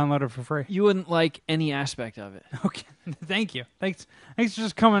will like. I download it for free. You wouldn't like any aspect of it. Okay, thank you. Thanks for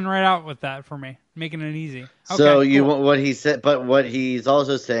just coming right out with that for me, making it easy. Okay, So you cool. want what he said, but what he's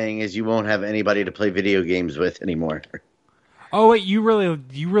also saying is you won't have anybody to play video games with anymore. Oh wait, you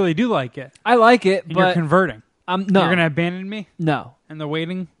really do like it, I like it, and you're but converting. no, You're gonna abandon me no. in the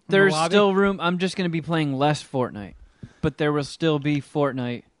waiting. in the There's lobby? still room. I'm just going to be playing less Fortnite, but there will still be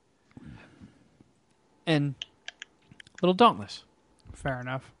Fortnite and Little Dauntless. Fair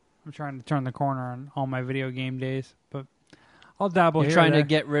enough. I'm trying to turn the corner on all my video game days, but I'll dabble You're here. trying or to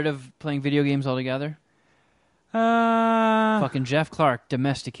get rid of playing video games altogether. there. Fucking Jeff Clark,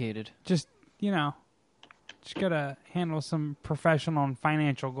 domesticated. Just just gotta handle some professional and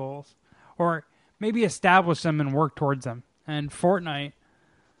financial goals, or maybe establish them and work towards them. And Fortnite,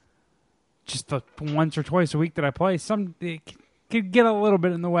 just the once or twice a week that I play, it could get a little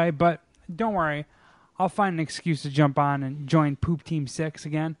bit in the way, but don't worry. I'll find an excuse to jump on and join Poop Team 6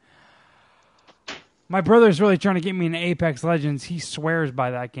 again. My brother's really trying to get me into Apex Legends. He swears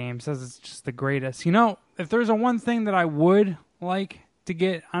by that game, says it's just the greatest. You know, if there's a one thing that I would like to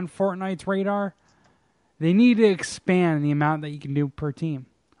get on Fortnite's radar, they need to expand the amount that you can do per team.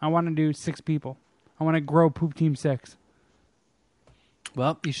 I want to do 6 people. I want to grow Poop Team 6.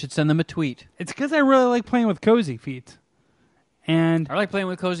 Well, you should send them a tweet. It's because I really like playing with Cozy Feet. And I like playing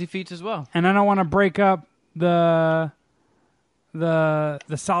with Cozy Feet as well. And I don't want to break up the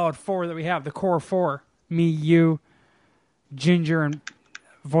solid 4 that we have, the core 4. Me, you, Ginger, and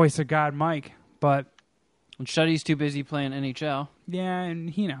voice of God, Mike. But And Shuddy's too busy playing NHL. yeah, and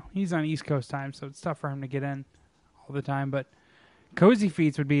he's on East Coast time, so it's tough for him to get in all the time. But Cozy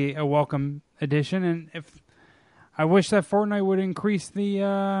Feet would be a welcome addition, and if I wish that Fortnite would increase the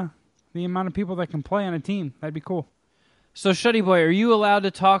amount of people that can play on a team. That'd be cool. So, Shuddy Boy, are you allowed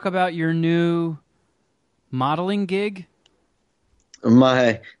to talk about your new modeling gig?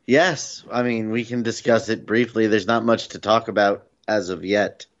 Yes. I mean, we can discuss it briefly. There's not much to talk about as of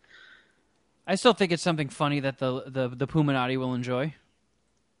yet. I still think it's something funny that the Puminati will enjoy.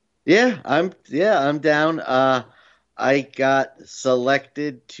 Yeah, I'm down. I got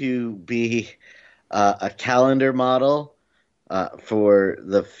selected to be a calendar model for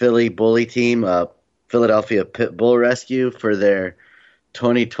the Philly Bully team, Philadelphia Pit Bull Rescue, for their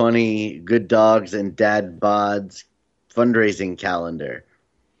 2020 Good Dogs and Dad Bods fundraising calendar.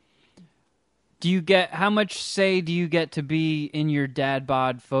 How much say do you get to be in your dad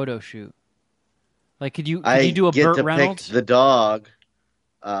bod photo shoot? Like, could you do a I get Burt to Reynolds? pick the dog,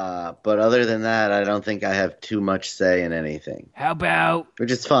 but other than that, I don't think I have too much say in anything. How about Which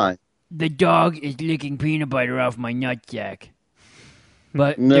is fine. the dog is licking peanut butter off my nutsack?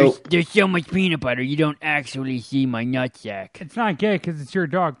 But Nope. there's so much peanut butter, you don't actually see my nutsack. It's not gay because it's your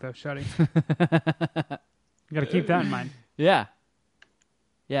dog, though, Shuddy. You got to keep that in mind. Yeah.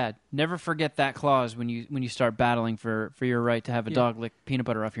 Yeah, never forget that clause when you start battling for your right to have a dog lick peanut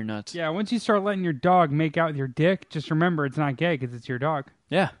butter off your nuts. Yeah, once you start letting your dog make out with your dick, just remember it's not gay because it's your dog.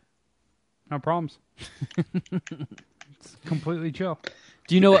 Yeah. No problems. It's completely chill.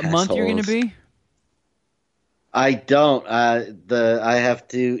 Do you know what month you're going to Assholes. be? I don't. I have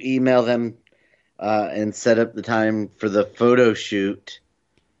to email them and set up the time for the photo shoot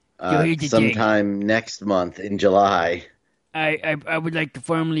here's the sometime next month in July. I would like to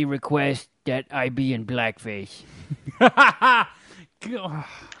formally request that I be in blackface. Oh,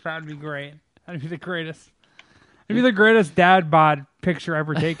 that'd be great. That'd be the greatest. It'd be the greatest dad bod picture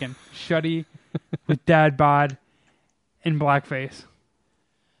ever taken. Shuddy with dad bod in blackface.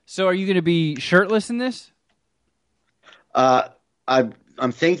 So are you going to be shirtless in this? I'm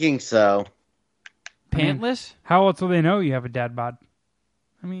thinking so. Pantless? How else will they know you have a dad bod?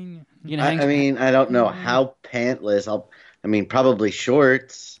 I mean, You gonna hang, I mean, I don't know how pantless. Probably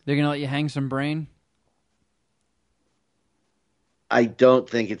shorts. they're going to let you hang some brain? I don't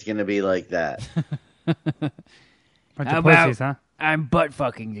think it's going to be like that. bunch How of about- pussies, huh? I'm butt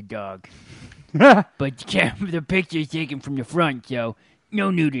fucking the dog. But the picture is taken from the front, so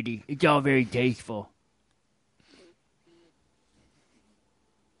no nudity. It's all very tasteful.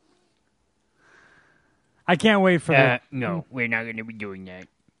 I can't wait for the. No, we're not going to be doing that.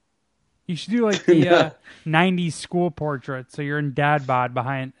 You should do like the 90s school portrait. So you're in dad bod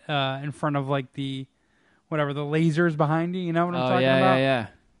behind, in front of like the lasers behind you. You know what I'm talking about? Yeah.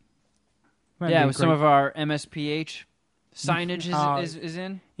 That'd Yeah, be with some great. of our MSPH signage Oh. is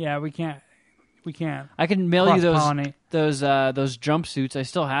in. Yeah, we can't. I can mail you Cross-pollinate. those jumpsuits. I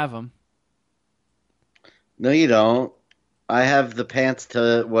still have them. No, you don't. I have the pants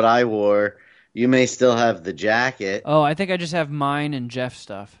to what I wore. You may still have the jacket. Oh, I think I just have mine and Jeff's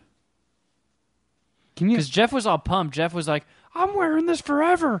stuff. Can you? Because Jeff was all pumped. Jeff was like, I'm wearing this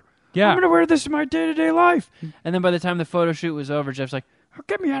forever. Yeah. I'm going to wear this in my day-to-day life. And then by the time the photo shoot was over, Jeff's like, oh,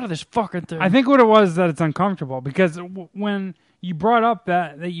 get me out of this fucking thing. I think what it was is that it's uncomfortable because when you brought up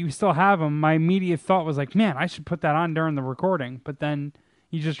that you still have them, my immediate thought was like, man, I should put that on during the recording. But then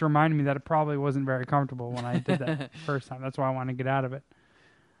you just reminded me that it probably wasn't very comfortable when I did that first time. That's why I wanted to get out of it.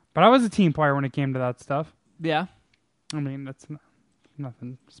 But I was a team player when it came to that stuff. Yeah. I mean, that's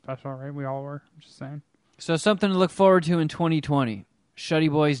nothing special, right? We all were. I'm just saying. So something to look forward to in 2020.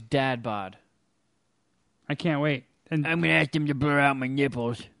 Shuddy Boy's dad bod. I can't wait. And I'm going to ask him to blur out my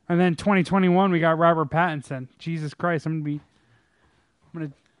nipples. And then 2021, we got Robert Pattinson. Jesus Christ, I'm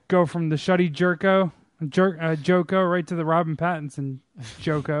gonna go from the Shuddy Joko right to the Robin Pattinson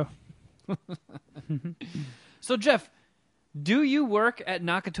Joko. So, Jeff, do you work at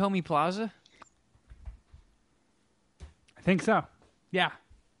Nakatomi Plaza? I think so. Yeah.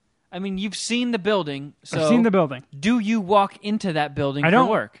 I mean, you've seen the building. So I've seen the building. Do you walk into that building I don't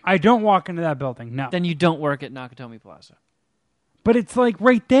for work? I don't walk into that building. No. Then you don't work at Nakatomi Plaza. But it's like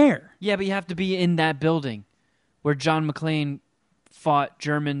right there. Yeah, but you have to be in that building where John McClane fought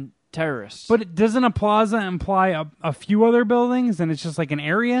German terrorists. Doesn't a plaza imply a few other buildings and it's just like an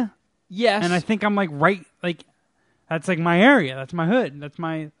area? yes, And I think I'm like right, like that's like my area. That's my hood. That's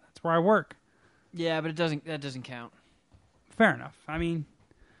where I work. yeah, but that doesn't count. Fair enough. I mean,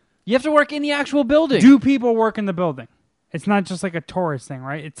 You have to work in the actual building. do people work in the building? It's not just like a tourist thing,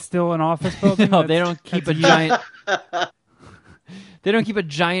 right? It's still an office building. No, they don't keep a giant. They don't keep a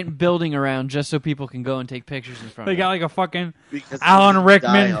giant building around just so people can go and take pictures in front They of got like a fucking Because Alan it's Die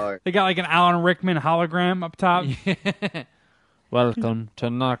Rickman. Hard. They got like an Alan Rickman hologram up top. Welcome to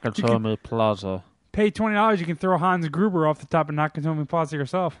Nakatomi Plaza. Pay $20, you can throw Hans Gruber off the top of Nakatomi Plaza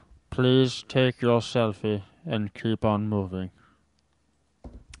yourself. Please take your selfie and keep on moving.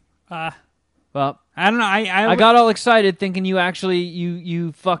 Well, I don't know. I got all excited thinking you actually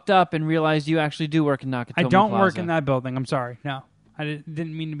you fucked up and realized you actually do work in Nakatomi I don't Plaza. work in that building. I'm sorry. No, I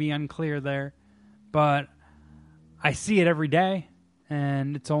didn't mean to be unclear there, but I see it every day,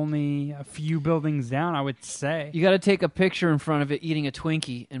 and it's only a few buildings down, I would say. You got to take a picture in front of it eating a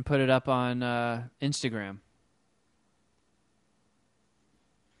Twinkie and put it up on Instagram.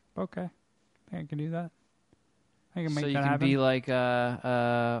 Okay, I think I can do that. I can make So you that can happen. be like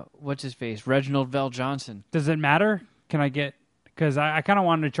what's his face, Reginald Vell Johnson. Does it matter? Can I get? Because I kind of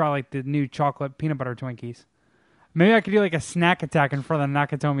wanted to try like the new chocolate peanut butter Twinkies. Maybe I could do like a snack attack in front of the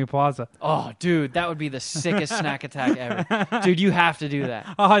Nakatomi Plaza. Oh, dude, that would be the sickest snack attack ever. Dude, you have to do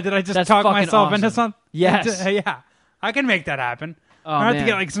that. Oh, did I just That's talk fucking myself into awesome. something? Yes. Yeah, I can make that happen. Oh, I have to man.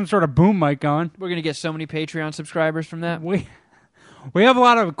 get like some sort of boom mic going. We're gonna get so many Patreon subscribers from that. We have a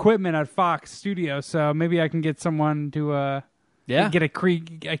lot of equipment at Fox Studios, so maybe I can get someone to get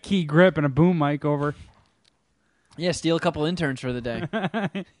a key grip and a boom mic over. Yeah, steal a couple interns for the day.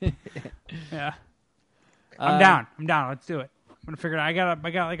 Yeah, I'm down. Let's do it. I'm gonna figure it out.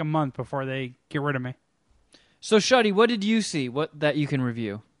 I got like a month before they get rid of me. So, Shuddy, what did you see? What that you can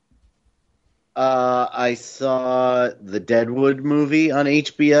review? I saw the Deadwood movie on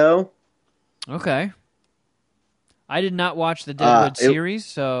HBO. Okay. I did not watch the Deadwood series,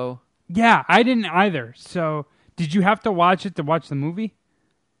 so Yeah, I didn't either. So, did you have to watch it to watch the movie?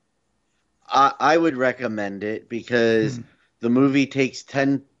 I would recommend it because the movie takes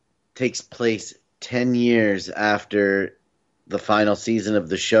place 10 years after the final season of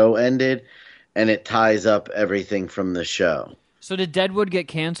the show ended, and it ties up everything from the show. So did Deadwood get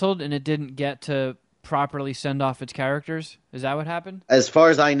canceled and it didn't get to properly send off its characters? Is that what happened? As far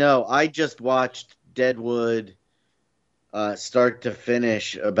as I know, I just watched Deadwood start to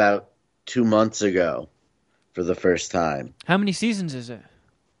finish about 2 months ago for the first time. How many seasons is it?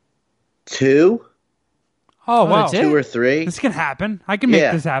 2? Oh, wow. that's it? 2 or 3? This can happen. I can make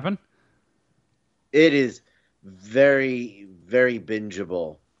Yeah. this happen. It is very, very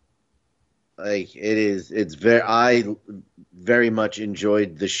bingeable. Like I very much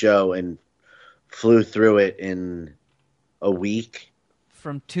enjoyed the show and flew through it in a week.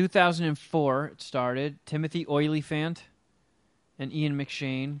 From 2004 it started. Timothy Olyphant and Ian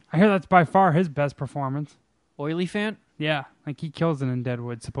McShane. I hear that's by far his best performance. Olyphant? Yeah, like he kills it in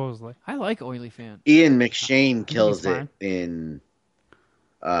Deadwood, supposedly. I like Olyphant. Ian McShane kills fine. it in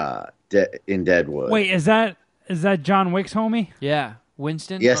Deadwood. Wait, is that John Wick's homie? Yeah.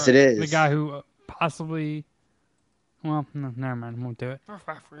 Winston? Yes, it is. The guy who possibly. Well, no, never mind. Won't do it. No,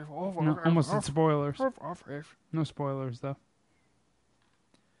 almost did spoilers. No spoilers though.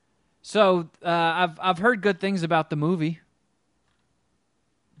 So, I've heard good things about the movie.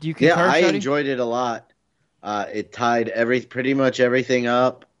 Do you concur, Yeah, I Shuddy? enjoyed it a lot. It tied pretty much everything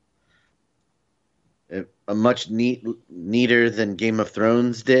up. Much neater than Game of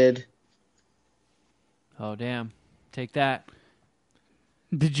Thrones did. Oh, damn. Take that.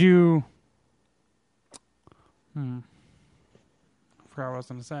 Did you? I forgot what I was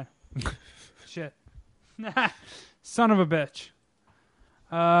going to say. Shit. Son of a bitch.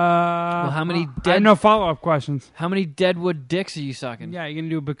 Well, how many I have no follow-up questions. How many Deadwood dicks are you sucking? Yeah, you gonna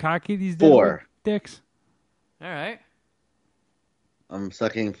do a bukkake these 4. Deadwood dicks? All right. I'm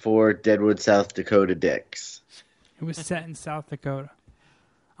sucking 4 Deadwood, South Dakota dicks. It was set in South Dakota.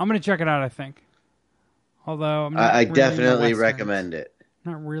 I'm gonna check it out. I think. Although I'm not I really into definitely Westerns. recommend it.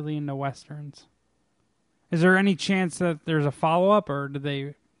 Not really into westerns. Is there any chance that there's a follow-up, or did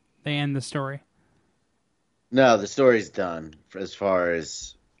they end the story? No, the story's done as far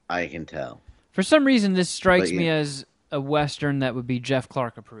as I can tell. For some reason, this strikes But, me yeah. as a Western that would be Jeff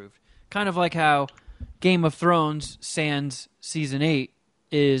Clark approved. Kind of like how Game of Thrones, sans Season 8,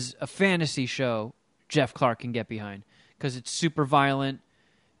 is a fantasy show Jeff Clark can get behind. Because it's super violent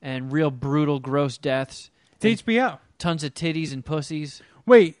and real brutal, gross deaths. It's HBO. Tons of titties and pussies.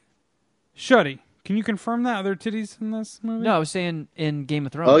 Wait, Shuddy, can you confirm that? Are there titties in this movie? No, I was saying in Game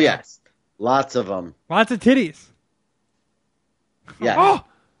of Thrones. Oh, yes. Lots of them. Lots of titties. Yes. Oh,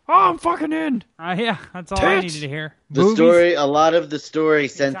 I'm fucking in. Yeah, that's all I Tits! needed to hear. The Boobies? story, a lot of the story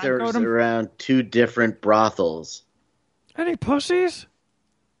Time centers code 'em? around 2 different brothels. Any pussies?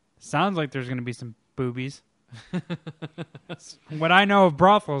 Sounds like there's going to be some boobies. What I know of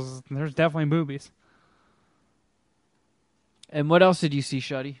brothels, there's definitely boobies. And what else did you see,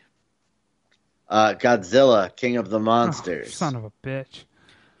 Shuddy? Godzilla, King of the Oh, Monsters. son of a bitch.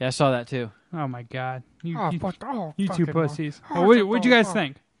 Yeah, I saw that too. Oh, my God. You two fucking pussies. oh, What'd you guys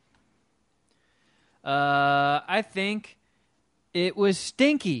think? I think it was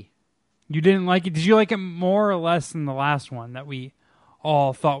stinky. You didn't like it? Did you like it more or less than the last one that we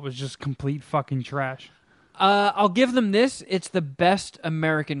all thought was just complete fucking trash? I'll give them this. It's the best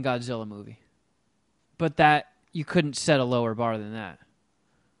American Godzilla movie. But that, you couldn't set a lower bar than that.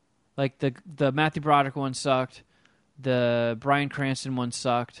 Like, the Matthew Broderick one sucked. The Bryan Cranston one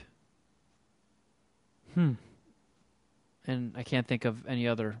sucked. And I can't think of any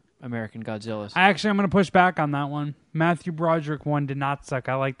other American Godzillas. I'm going to push back on that one. Matthew Broderick one did not suck.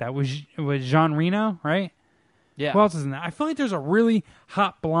 I like that. It was Jean Reno, right? Yeah. Who else is in that? I feel like there's a really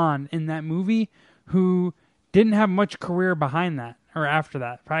hot blonde in that movie who didn't have much career behind that or after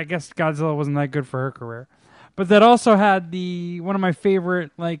that. I guess Godzilla wasn't that good for her career. But that also had one of my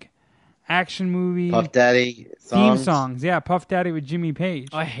favorite action movie Puff Daddy theme songs. songs. Yeah, Puff Daddy with Jimmy Page.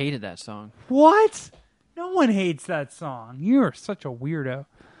 I hated that song. What? No one hates that song. You're such a weirdo.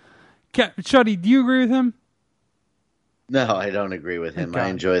 Shuddy, do you agree with him? No, I don't agree with him. God. I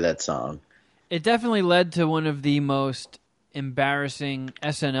enjoy that song. It definitely led to one of the most embarrassing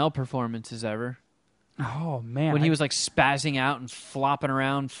SNL performances ever. Oh, man. When he was spazzing out and flopping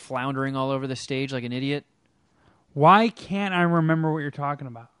around, floundering all over the stage like an idiot. Why can't I remember what you're talking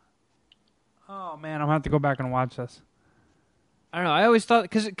about? Oh, man, I'm going to have to go back and watch this. I don't know. I always thought,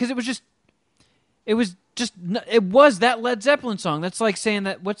 because it was that Led Zeppelin song. That's like saying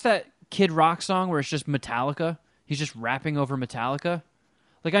that, what's that Kid Rock song where it's just Metallica? He's just rapping over Metallica.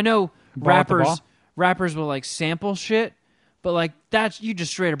 Like, I know Ball at the ball? rappers will sample shit, but that's, you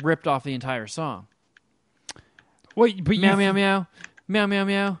just straight up ripped off the entire song. Wait, but Meow, meow, meow. Meow, meow,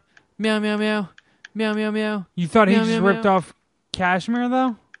 meow. Meow, meow, meow. Meow, meow, meow. You thought he Meow, just meow, ripped meow. off Cashmere,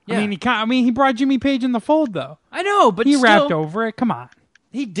 though? Yeah. He brought Jimmy Page in the fold, though. I know, but He still, rapped over it. Come on.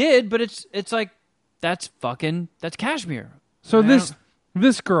 he did, but it's that's Cashmere. So I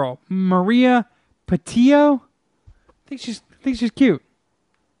this girl, Maria Patillo, I think she's cute.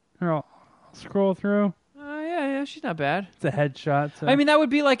 Here, I'll scroll through. Yeah, she's not bad. It's a headshot. So. I mean, that would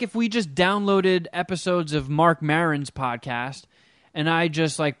be like if we just downloaded episodes of Mark Maron's podcast, and I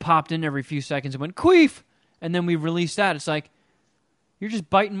just popped in every few seconds and went queef, and then we released that. It's like you're just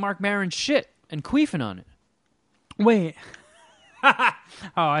biting Mark Maron's shit and queefing on it. Wait. Oh,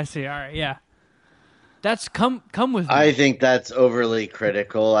 I see. All right, yeah. That's come with me. I think that's overly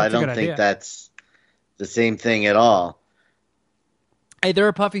critical. That's a I good don't think idea. that's the same thing at all. Hey, there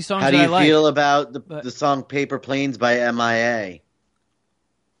are Puffy songs How do that I you like. feel about but- the song Paper Planes by MIA?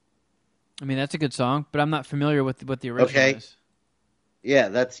 I mean, that's a good song, but I'm not familiar with what the original Okay. is. Yeah,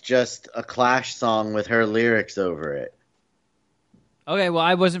 that's just a Clash song with her lyrics over it. Okay, well,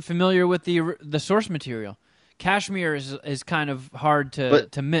 I wasn't familiar with the source material. Kashmir is kind of hard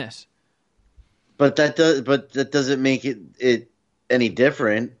to miss. But that doesn't make it any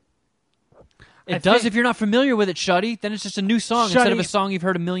different. It does if you're not familiar with it, Shuddy. Then it's just a new song instead of a Shuddy- song you've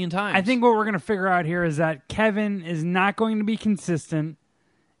heard a million times. I think what we're going to figure out here is that Kevin is not going to be consistent,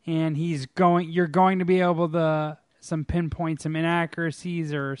 and you're going to be able to pinpoint some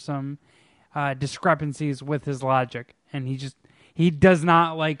inaccuracies or some discrepancies with his logic, and he does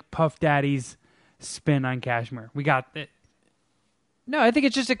not like Puff Daddy's spin on Kashmir. We got it. No, I think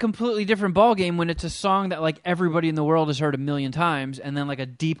it's just a completely different ballgame when it's a song that everybody in the world has heard a million times, and then a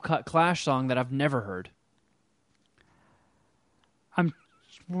deep cut Clash song that I've never heard.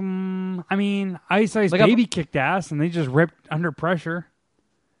 I mean, Ice Ice Like Baby kicked ass, and they just ripped Under Pressure.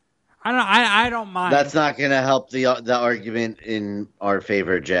 I don't mind. That's not going to help the argument in our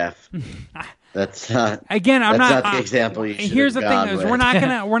favor, Jeff. That's not. Again, I'm That's not not the example you should Here's have the thing: gone is with.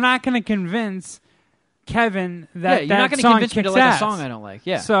 we're not gonna convince Kevin that you're not that going to song convince me to kicks like ass. a song I don't like.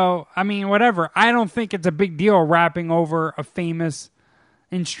 Yeah. So I mean, whatever. I don't think it's a big deal rapping over a famous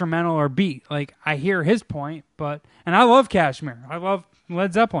instrumental or beat. Like, I hear his point, and I love Kashmir. I love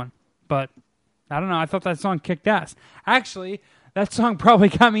Led Zeppelin, but I don't know. I thought that song kicked ass. Actually, that song probably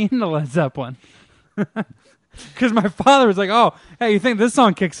got me into Led Zeppelin. Because my father was like, oh, hey, you think this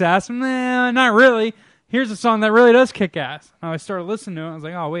song kicks ass? Nah, not really. Here's a song that really does kick ass. And I started listening to it. I was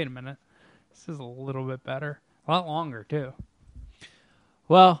like, oh, wait a minute. This is a little bit better. A lot longer, too.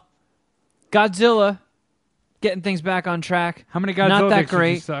 Well, Godzilla, getting things back on track. How many Godzilla Not that dicks did you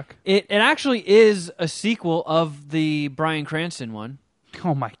great. suck? It actually is a sequel of the Bryan Cranston one.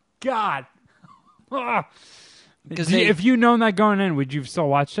 Oh, my God. Because If you'd known that going in, would you have still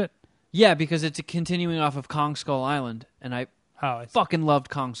watched it? Yeah, because it's a continuing off of Kong Skull Island, and I fucking loved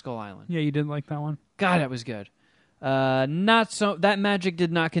Kong Skull Island. Yeah, you did like that one. God, that was good. Not so. That magic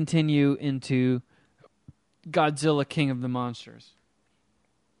did not continue into Godzilla King of the Monsters.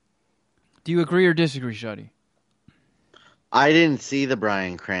 Do you agree or disagree, Shuddy? I didn't see the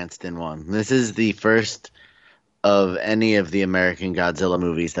Bryan Cranston one. This is the first of any of the American Godzilla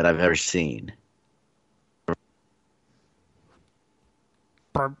movies that I've ever seen.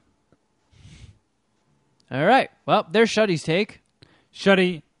 Burp. All right. Well, there's Shuddy's take.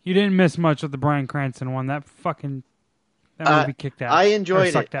 Shuddy, you didn't miss much with the Bryan Cranston one. That movie kicked ass. I enjoyed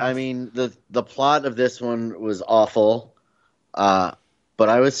it. Sucked ass. I mean, the plot of this one was awful, but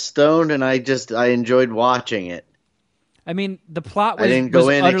I was stoned and I enjoyed watching it. I mean, the plot was, I didn't go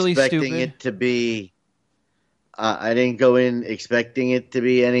was in utterly expecting stupid. it to be. I didn't go in expecting it to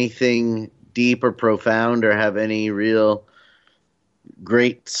be anything deep or profound or have any real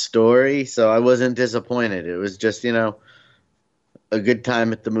great story, so I wasn't disappointed. It was just, a good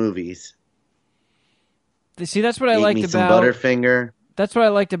time at the movies. See, that's what I Eat liked me some about Butterfinger. That's what I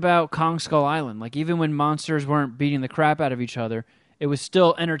liked about Kong Skull Island. Like, even when monsters weren't beating the crap out of each other, it was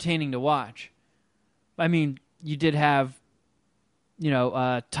still entertaining to watch. I mean, you did have,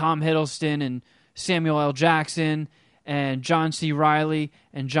 Tom Hiddleston and Samuel L. Jackson and John C. Reilly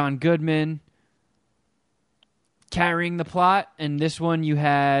and John Goodman carrying the plot. And this one you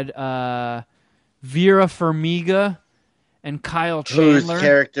had Vera Farmiga and Kyle Chandler. Whose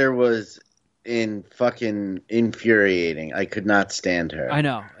character was fucking infuriating. I could not stand her. I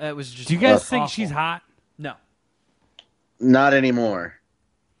know. It was just Do you guys awful. think she's hot? No. Not anymore.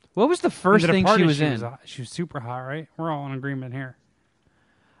 What was the first In The thing she Departed, was in? She was super hot, right? We're all in agreement here.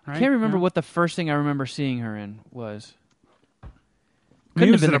 Right? I can't remember Yeah. what the first thing I remember seeing her in was. Maybe Couldn't it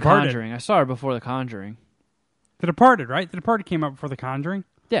have was been The The Departed. Conjuring. I saw her before The Conjuring. The Departed, right? The Departed came out before The Conjuring.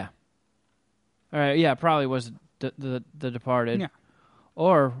 Yeah. All right. Yeah, probably was the Departed. Yeah.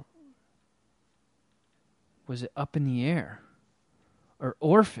 Or was it Up in the Air? Or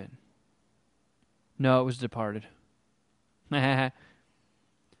Orphan? No, it was Departed.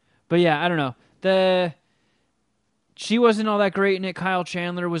 But yeah, I don't know. She wasn't all that great in it. Kyle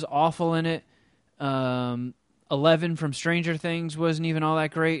Chandler was awful in it. 11 from Stranger Things wasn't even all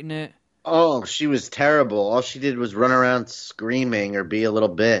that great in it. Oh, she was terrible. All she did was run around screaming or be a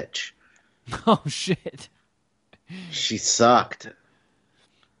little bitch. Oh, shit. She sucked.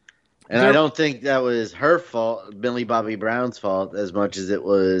 And I don't think that was her fault, Millie Bobby Brown's fault, as much as it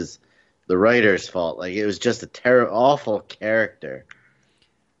was the writer's fault. Like, it was just a awful character.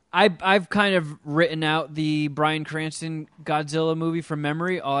 I've kind of written out the Bryan Cranston Godzilla movie from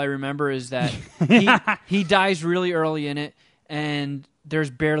memory. All I remember is that he dies really early in it, and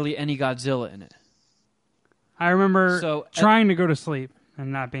there's barely any Godzilla in it. I remember So, trying to go to sleep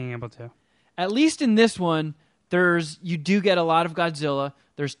and not being able to. At least in this one, you do get a lot of Godzilla.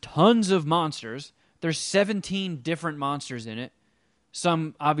 There's tons of monsters. There's 17 different monsters in it.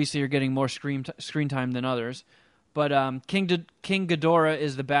 Some obviously are getting more screen time than others. But King Ghidorah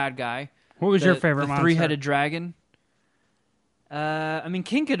is the bad guy. What was your favorite the monster? three-headed dragon. I mean,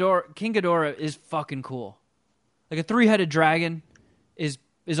 King Ghidorah is fucking cool. Like, a three-headed dragon is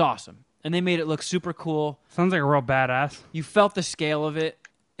awesome. And they made it look super cool. Sounds like a real badass. You felt the scale of it.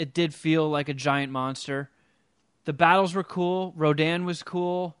 It did feel like a giant monster. The battles were cool. Rodan was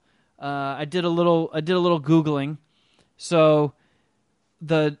cool. I did a little Googling. So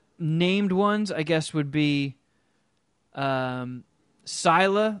the named ones, I guess, would be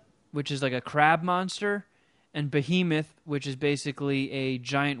Scylla, which is like a crab monster, and Behemoth, which is basically a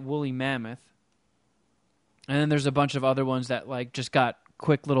giant woolly mammoth. And then there's a bunch of other ones that like just got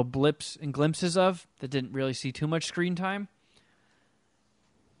quick little blips and glimpses of that didn't really see too much screen time.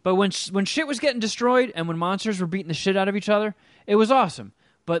 But when shit was getting destroyed and when monsters were beating the shit out of each other, it was awesome.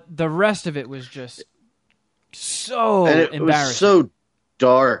 But the rest of it was just so And it embarrassing. was so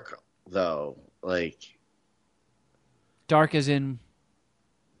dark, though. Like Dark as in...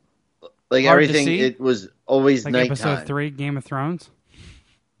 Like Hard to everything, see? it was always Like nighttime. episode 3, Game of Thrones.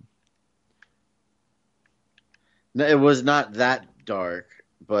 No, it was not that dark,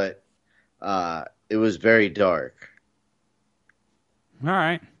 but it was very dark. All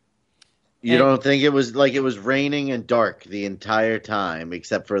right. You don't think it was like it was raining and dark the entire time,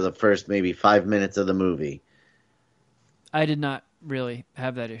 except for the first maybe 5 minutes of the movie? I did not really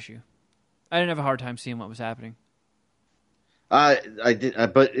have that issue. I didn't have a hard time seeing what was happening. I did,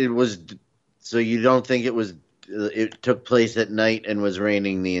 but it was. So you don't think it was? It took place at night and was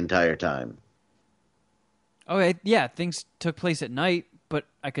raining the entire time. Okay, yeah, things took place at night, but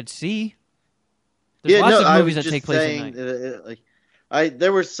I could see. There's lots of movies that take place at night.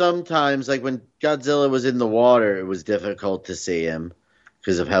 There were some times, like when Godzilla was in the water, it was difficult to see him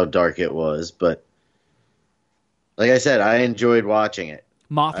because of how dark it was. But like I said, I enjoyed watching it.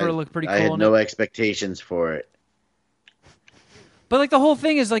 Mothra looked pretty cool. I had no expectations for it. But like the whole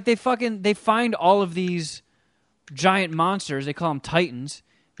thing is like they find all of these giant monsters. They call them titans.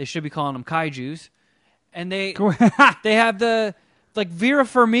 They should be calling them kaijus. And they have Vera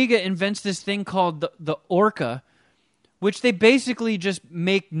Farmiga invents this thing called the orca, which they basically just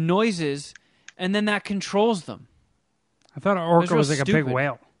make noises, and then that controls them. I thought an orca was like stupid. a big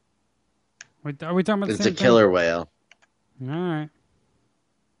whale. Are we talking about the It's same a killer thing? whale. All right.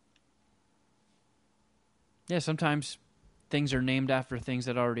 Yeah, sometimes things are named after things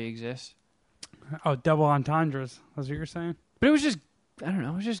that already exist. Oh, double entendres. That's what you're saying? But it was just, I don't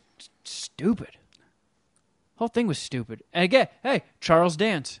know, it was just stupid. The whole thing was stupid. And again, hey, Charles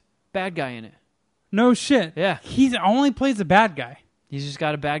Dance, bad guy in it. No shit. Yeah. He only plays a bad guy. He's just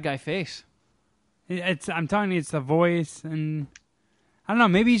got a bad guy face. I'm telling you, it's the voice, and I don't know.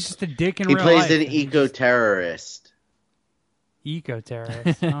 Maybe he's just a dick in He real plays life. an eco-terrorist.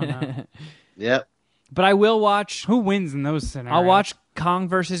 Eco-terrorist. I don't know. Yep. But I will watch. Who wins in those scenarios? I'll watch Kong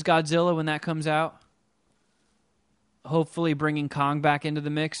versus Godzilla when that comes out. Hopefully, bringing Kong back into the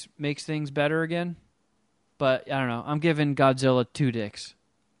mix makes things better again. But I don't know. I'm giving Godzilla 2 dicks.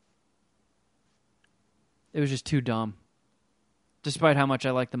 It was just too dumb. Despite how much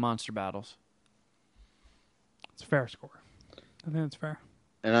I like the monster battles. It's a fair score. I think it's fair.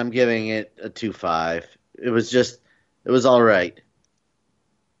 And I'm giving it a 2.5. It was all right.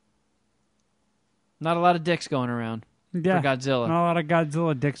 Not a lot of dicks going around Yeah. for Godzilla. Not a lot of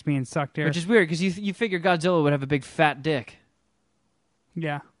Godzilla dicks being sucked here. Which is weird, because you figure Godzilla would have a big fat dick.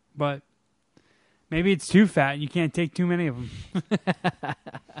 Yeah, but maybe it's too fat. You can't take too many of them.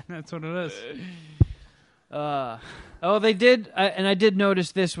 That's what it is. They did, and I did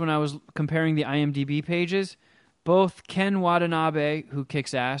notice this when I was comparing the IMDb pages. Both Ken Watanabe, who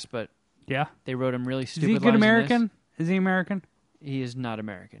kicks ass, but Yeah. they wrote him really Is stupid he a lines good in this. American? Is he American? He is not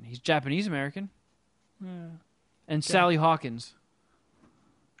American. He's Japanese-American. And Sally Hawkins.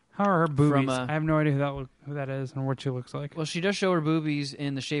 How are her boobies? From, I have no idea who that is and what she looks like. Well, she does show her boobies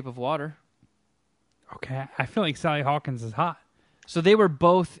in The Shape of Water. Okay, I feel like Sally Hawkins is hot. So they were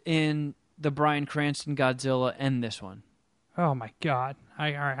both in the Bryan Cranston Godzilla and this one. Oh my god!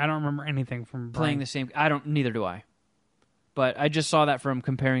 I don't remember anything from Playing the same. Neither do I. But I just saw that from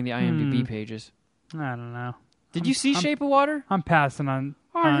comparing the IMDb pages. I don't know. Did you see Shape of Water? I'm passing on.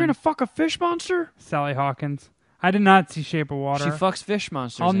 Oh, you're gonna fuck a fish monster? Sally Hawkins. I did not see Shape of Water. She fucks fish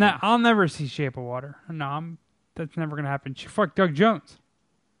monsters. I'll never see Shape of Water. No, that's never gonna happen. She fucked Doug Jones,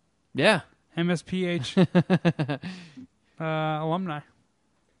 Yeah. MSPH alumni.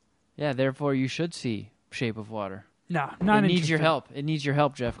 Yeah, therefore you should see Shape of Water. No, not It needs your interested. help. It needs your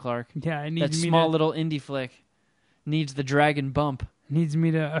help, Jeff Clark. Yeah, it That needs me small to, little indie flick needs the dragon bump. needs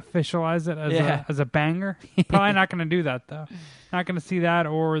me to officialize it as Yeah. a banger. Probably not going to do that though. Not going to see that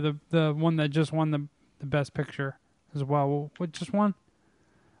or the one that just won the best picture as well. What just won?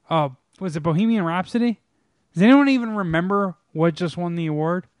 Oh, was it Bohemian Rhapsody? Does anyone even remember what just won the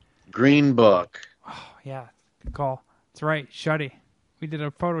award? Green Book. Oh yeah, good call. That's right, Shuddy. We did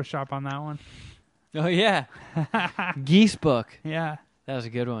a Photoshop on that one. Oh, yeah. Geese Book. Yeah. That was a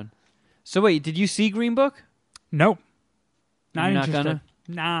good one. So wait, did you see Green Book? Nope. Not You're not interested.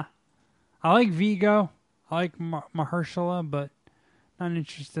 gonna? Nah. I like Vigo. I like Mahershala, but not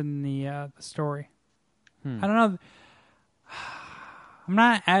interested in the story. I don't know. I'm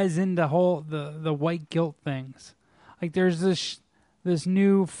not as into the white guilt things. Like there's this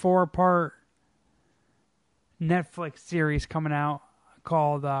new 4-part Netflix series coming out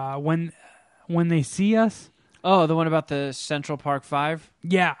called When They See Us. Oh, the one about the Central Park 5?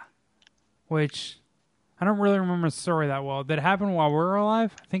 Yeah. Which I don't really remember the story that well. Did it happen while we were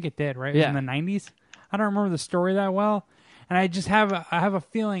alive? I think it did, right? It was Yeah. in the 90s. I don't remember the story that well. And I just have a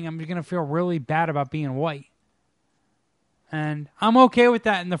feeling I'm going to feel really bad about being white. And I'm okay with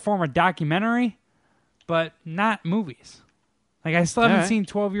that in the form of documentary, but not movies. Like I still haven't All right. seen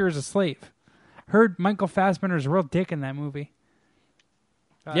 12 Years a Slave. Heard Michael Fassbender's a real dick in that movie.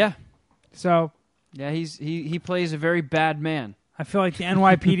 Yeah. So Yeah, he plays a very bad man. I feel like the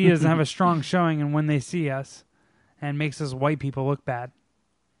NYPD doesn't have a strong showing in When They See Us, and makes us white people look bad.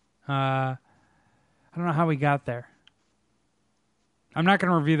 I don't know how we got there. I'm not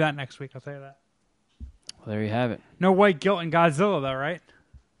going to review that next week, I'll tell you that. Well, there you have it. No white guilt in Godzilla, though, right?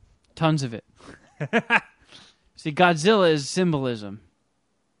 Tons of it. See, Godzilla is symbolism.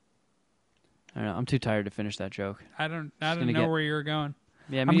 I don't know. I'm too tired to finish that joke. I don't know where you were going.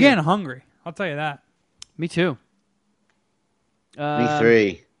 Yeah, I'm getting hungry. I'll tell you that. Me too. Me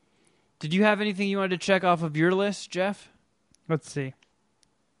three. Did you have anything you wanted to check off of your list, Jeff? Let's see.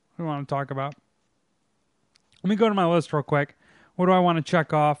 What do I want to talk about? Let me go to my list real quick. What do I want to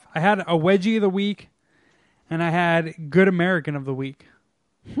check off? I had a Wedgie of the Week, and I had Good American of the Week.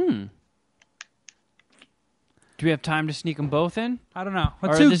 Do we have time to sneak them both in? I don't know.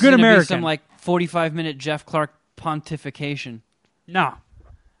 Let's or do this Good is American. Be some like 45-minute Jeff Clark pontification. No.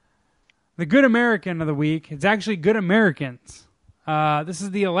 The Good American of the Week is actually Good Americans. This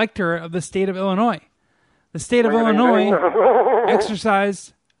is the electorate of the state of Illinois. The state of Illinois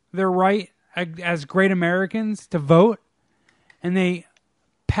exercised their right as great Americans to vote, and they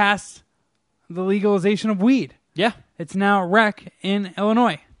passed the legalization of weed. Yeah, It's now rec in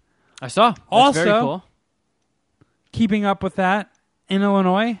Illinois. I saw. That's Also, very cool. Keeping up with that, in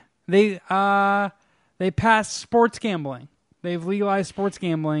Illinois, they passed sports gambling. They've legalized sports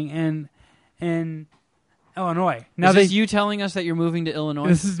gambling in Illinois. Now Is this you telling us that you're moving to Illinois?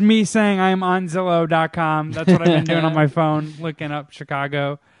 This is me saying I'm on Zillow.com. That's what I've been doing on my phone, looking up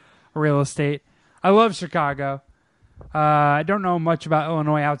Chicago real estate. I love Chicago. I don't know much about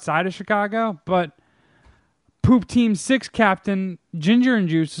Illinois outside of Chicago, but Poop Team 6 captain Ginger and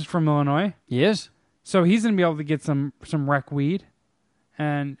Juice is from Illinois. He is. So he's going to be able to get some rec weed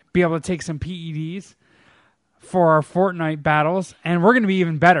and be able to take some PEDs for our Fortnite battles. And we're going to be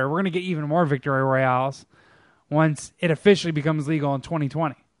even better. We're going to get even more Victory Royales once it officially becomes legal in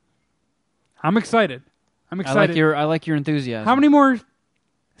 2020. I'm excited. I like your enthusiasm. How many more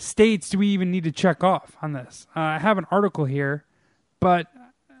states do we even need to check off on this? I have an article here, but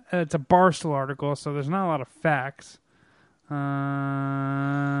it's a Barstool article, so there's not a lot of facts. And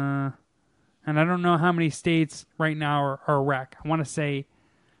I don't know how many states right now are rec. I want to say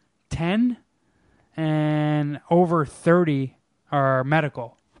 10, and over 30 are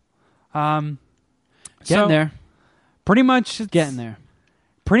medical. Getting there. Pretty much, Getting there.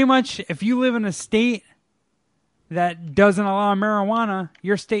 Pretty much, if you live in a state that doesn't allow marijuana,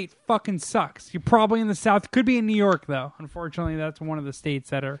 your state fucking sucks. You're probably in the South. Could be in New York, though. Unfortunately, that's one of the states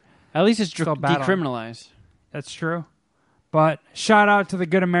that are At least it's still battling. decriminalized. That's true. But shout out to the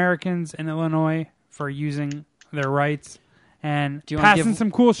Good Americans in Illinois for using their rights and passing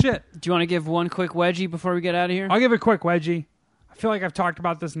some cool shit. Do you want to give one quick wedgie before we get out of here? I'll give a quick wedgie. I feel like I've talked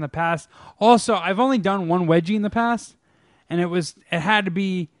about this in the past. Also, I've only done one wedgie in the past, and it had to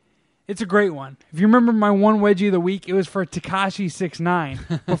be. It's a great one. If you remember my one wedgie of the week, it was for Tekashi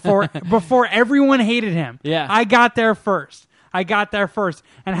 6ix9ine before everyone hated him. Yeah. I got there first.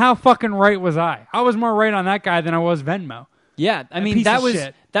 And how fucking right was I? I was more right on that guy than I was Venmo. Yeah, I mean piece that of was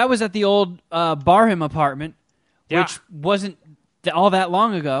shit. that was at the old Barham apartment, Yeah. which wasn't all that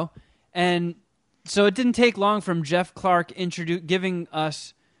long ago, and so it didn't take long from Jeff Clark giving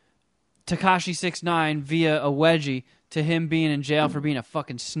us Tekashi 6ix9ine via a wedgie to him being in jail for being a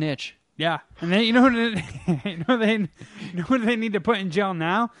fucking snitch. Yeah, and then you know what they need to put in jail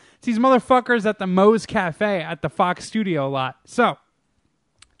now? It's these motherfuckers at the Moe's Cafe at the Fox Studio lot. So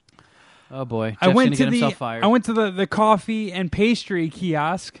Oh boy, Jeff's I went gonna to get himself fired. I went to the coffee and pastry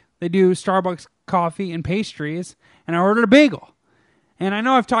kiosk. They do Starbucks coffee and pastries, and I ordered a bagel. And I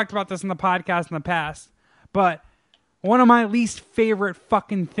know I've talked about this in the podcast in the past, but one of my least favorite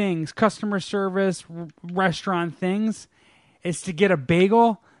fucking things, customer service, restaurant things, is to get a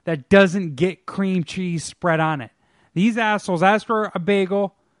bagel that doesn't get cream cheese spread on it. These assholes asked for a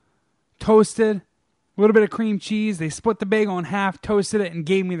bagel, toasted, a little bit of cream cheese. They split the bagel in half, toasted it, and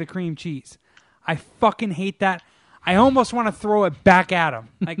gave me the cream cheese. I fucking hate that. I almost want to throw it back at them.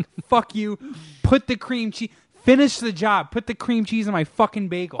 Like, fuck you. Put the cream cheese. Finish the job. Put the cream cheese in my fucking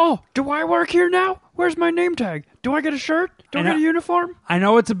bagel. Oh, do I work here now? Where's my name tag? Do I get a shirt? Do I get a uniform? I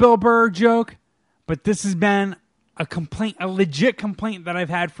know it's a Bill Burr joke, but this has been a legit complaint that I've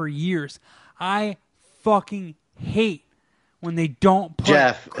had for years. I fucking hate when they don't put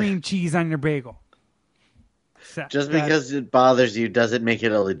Jeff. cream cheese on your bagel. Just because it bothers you doesn't make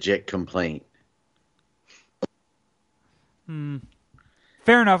it a legit complaint.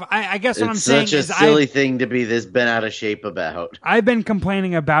 Fair enough. I guess what I'm It's saying such a is silly thing to be this bent out of shape about. I've been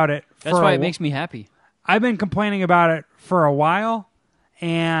complaining about it. That's why it makes me happy. I've been complaining about it for a while,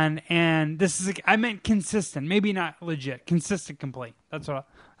 and this is I meant consistent, maybe not legit, consistent complaint. That's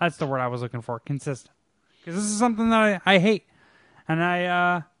the word I was looking for, consistent. Because this is something that I hate, and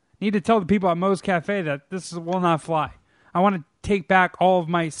I need to tell the people at Moe's Cafe that this will not fly. I want to take back all of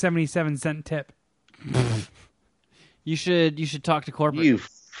my 77-cent tip. You should talk to corporate. You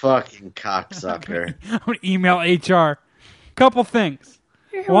fucking cocksucker. I'm going to email HR. Couple things.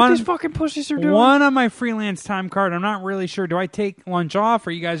 What these fucking pussies are doing? One on my freelance time card, I'm not really sure. Do I take lunch off, or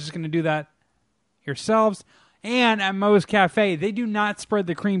are you guys just going to do that yourselves? And at Moe's Cafe, they do not spread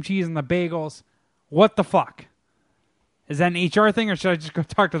the cream cheese on the bagels. What the fuck? Is that an HR thing, or should I just go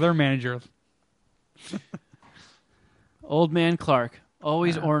talk to their manager? Old man Clark,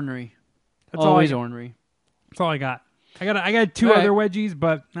 always ornery. That's Always all ornery. That's all I got. I got two All right. other wedgies,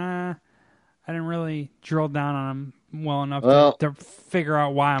 but I didn't really drill down on them well enough to figure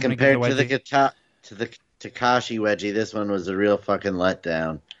out why I'm going to get Compared the wedgie. to the Takashi wedgie, this one was a real fucking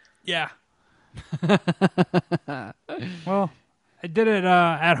letdown. Yeah. Well, I did it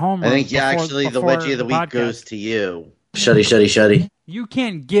at home. I think the wedgie of the week goes to you. Shuddy. You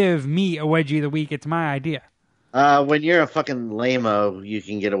can't give me a wedgie of the week. It's my idea. When you're a fucking lame-o, you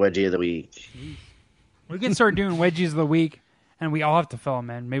can get a wedgie of the week. We can start doing wedgies of the week, and we all have to fill them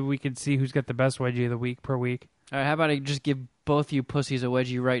in. Maybe we could see who's got the best wedgie of the week per week. All right, how about I just give both you pussies a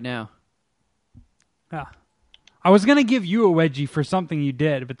wedgie right now? Yeah. I was going to give you a wedgie for something you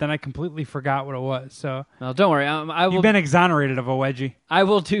did, but then I completely forgot what it was. So Well, don't worry. I will. You've been exonerated of a wedgie. I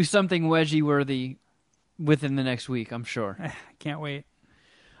will do something wedgie worthy within the next week. I'm sure. I can't wait.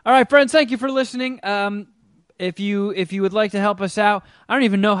 All right, friends. Thank you for listening. If you would like to help us out, I don't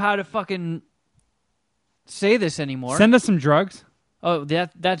even know how to fucking say this anymore. Send us some drugs. Oh,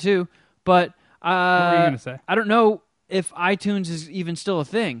 that too. But What were you going to say? I don't know if iTunes is even still a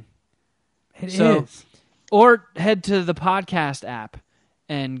thing. It So- is. Or head to the podcast app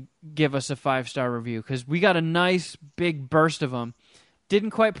and give us a 5-star review, because we got a nice big burst of them.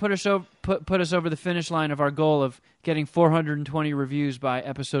 Didn't quite put us over the finish line of our goal of getting 420 reviews by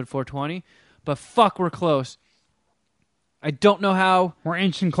episode 420, but fuck, we're close. I don't know how. We're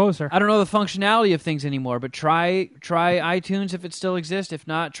inching closer. I don't know the functionality of things anymore, but try iTunes if it still exists. If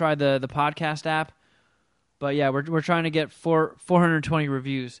not, try the podcast app. But yeah, we're trying to get 420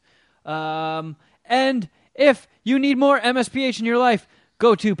 reviews. And if you need more MSPH in your life,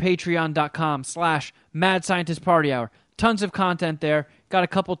 go to patreon.com/Mad Scientist Party Hour. Tons of content there. Got a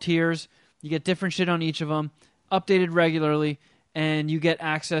couple tiers. You get different shit on each of them, updated regularly, and you get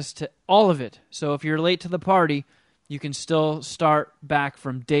access to all of it. So if you're late to the party, you can still start back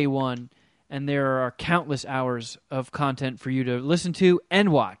from day one, and there are countless hours of content for you to listen to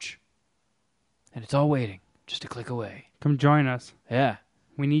and watch. And it's all waiting, just a click away. Come join us. Yeah.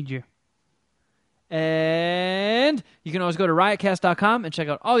 We need you. And you can always go to riotcast.com and check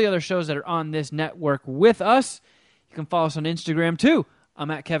out all the other shows that are on this network with us. You can follow us on Instagram, too. I'm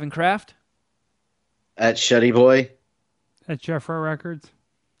at Kevin Kraft. At Shuddy Boy. At Jeffro Records.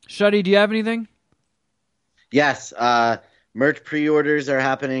 Shuddy, do you have anything? Yes. Merch pre-orders are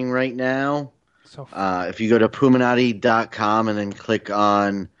happening right now. So If you go to Puminati.com and then click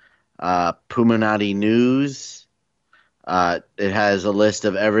on Puminati News, it has a list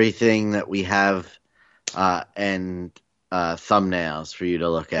of everything that we have and thumbnails for you to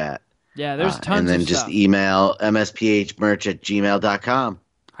look at. Yeah, there's tons and then of just stuff. email msphmerch@gmail.com.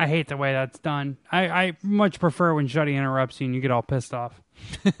 I hate the way that's done. I much prefer when Shuddy interrupts you and you get all pissed off.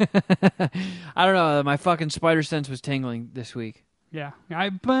 I don't know. My fucking spider sense was tingling this week. Yeah.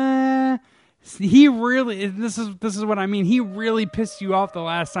 He really, this is what I mean. He really pissed you off the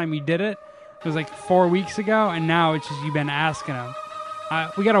last time you did it. It was like 4 weeks ago, and now it's just you've been asking him.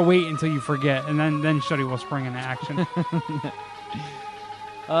 We got to wait until you forget, and then Shuddy will spring into action.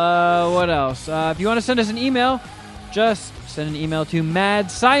 What else? If you want to send us an email, just send an email to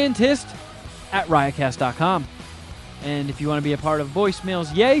madscientist@riotcast.com. And if you want to be a part of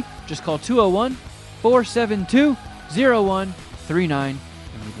voicemails, yay, just call 201-472-0139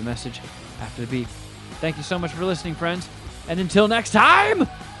 and leave a message after the beep. Thank you so much for listening, friends. And until next time,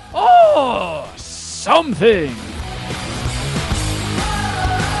 something.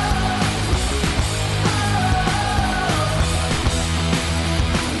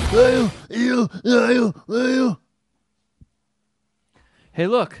 Hey,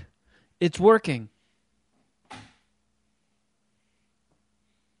 look, it's working. What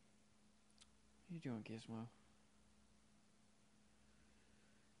are you doing, Gizmo?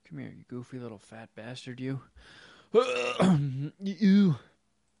 Come here, you goofy little fat bastard, you. You.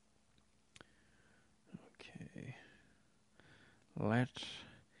 Let's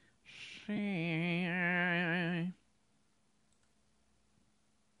see.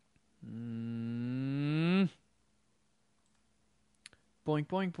 Boink,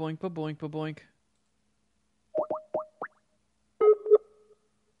 boink, boink, ba-boink, ba-boink.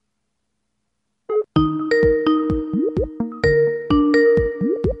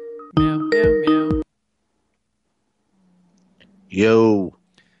 Meow, meow, meow. Yo.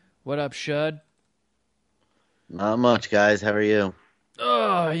 What up, Shud? Not much, guys. How are you?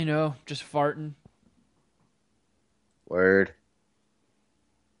 Oh, just farting. Word.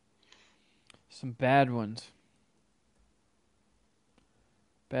 Some bad ones.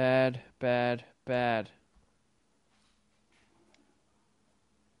 Bad, bad, bad.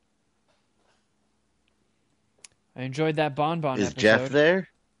 I enjoyed that Bonbon Is episode. Jeff there?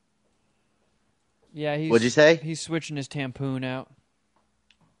 Yeah, What'd you say? He's switching his tampoon out.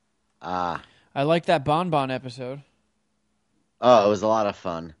 Ah. I like that Bonbon episode. Oh, it was a lot of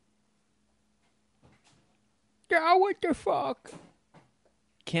fun. Yeah, what the fuck?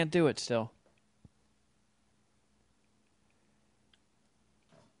 Can't do it still.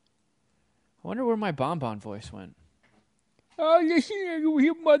 I wonder where my Bonbon voice went. Oh, listen,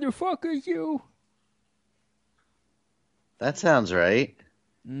 you motherfuckers, you. That sounds right.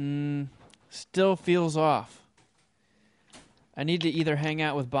 Still feels off. I need to either hang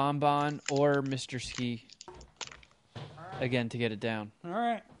out with Bonbon or Mr. Ski again to get it down. All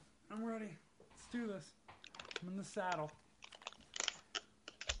right, I'm ready. Let's do this. I'm in the saddle.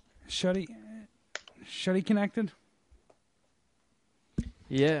 Shuddy connected?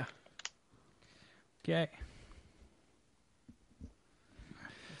 Yeah. Okay.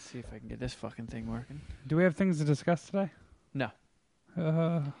 Let's see if I can get this fucking thing working. Do we have things to discuss today? No.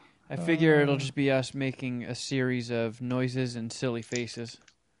 Uh, I figure it'll just be us making a series of noises and silly faces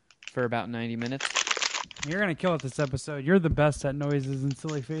for about 90 minutes. You're going to kill it this episode. You're the best at noises and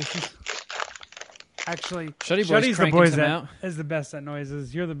silly faces. Actually, Shuddy's the cranking boys some that out. is the best at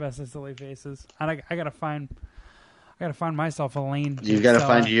noises. You're the best at silly faces. And I gotta find myself a lane. You've got to So,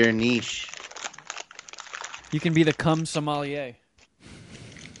 find your niche. You can be the cum sommelier.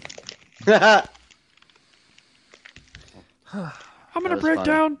 That I'm going to was break funny.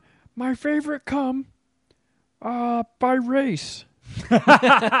 down my favorite cum by race.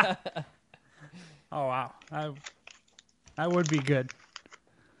 Oh wow, that would be good.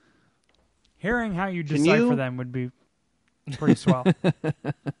 Hearing how you Can decipher you- them would be pretty swell.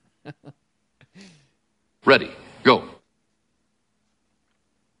 Ready, go.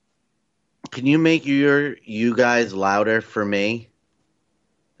 Can you make you guys louder for me?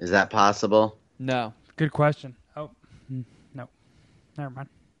 Is that possible? No. Good question. Oh, no, never mind.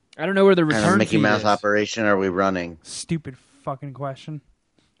 I don't know where the Kind return of Mickey feed Mouse is. operation are we running? Stupid fucking question.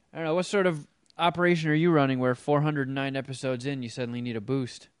 I don't know. What sort of operation are you running where 409 episodes in you suddenly need a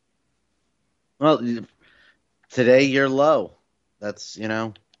boost? Well, today you're low. That's,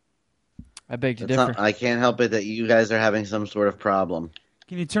 I beg to that's differ. not, I can't help it that you guys are having some sort of problem.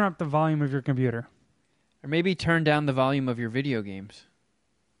 Can you turn up the volume of your computer? Or maybe turn down the volume of your video games.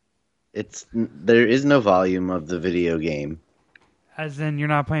 There is no volume of the video game. As in, you're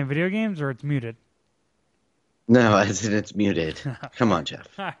not playing video games, or it's muted? No, as in it's muted. Come on, Jeff.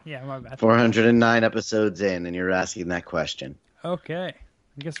 Yeah, my bad. 409 episodes in, and you're asking that question. Okay,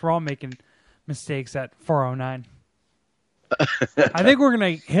 I guess we're all making mistakes at 409. I think we're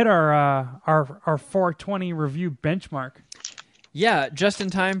gonna hit our 420 review benchmark. Yeah, just in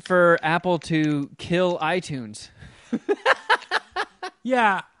time for Apple to kill iTunes.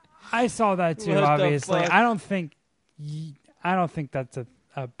 Yeah, I saw that too. What the Obviously, fuck? I don't think that's a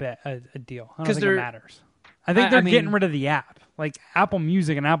deal. I don't 'Cause think it they're- matters. I think I they're mean- getting rid of the app. Like Apple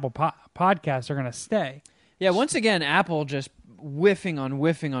Music and Apple Podcasts are gonna stay. Yeah, once again, Apple just whiffing on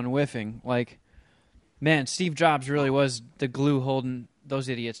whiffing on whiffing. Like, man, Steve Jobs really was the glue holding those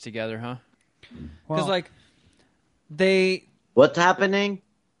idiots together, huh? Because, Well, What's happening?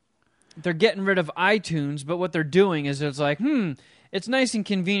 they're getting rid of iTunes, but what they're doing is it's like, it's nice and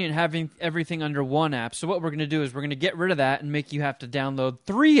convenient having everything under one app. So what we're going to do is we're going to get rid of that and make you have to download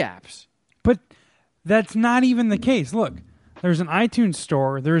 3 apps. but that's not even the case. Look, there's an iTunes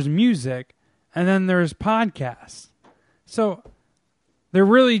store, there's music, and then there's podcasts. So they're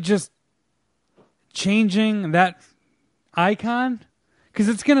really just changing that icon because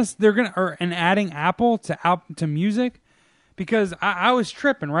and adding Apple to music, because I was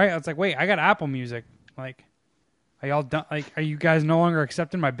tripping, right? I was like, wait, I got Apple Music. Like, are y'all done? Like, are you guys no longer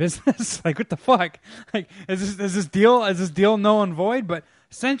accepting my business? Like, what the fuck? Like, is this deal null and void? But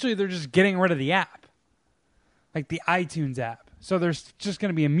essentially, they're just getting rid of the app, like the iTunes app. So there's just going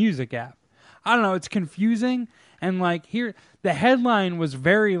to be a music app. I don't know. It's confusing. And like here, the headline was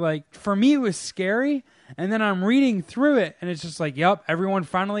very like, for me, it was scary. And then I'm reading through it and it's just like, yep, everyone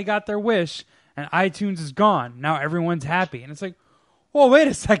finally got their wish and iTunes is gone. Now everyone's happy. And it's like, whoa, wait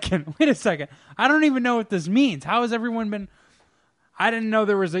a second. I don't even know what this means. How has everyone been? I didn't know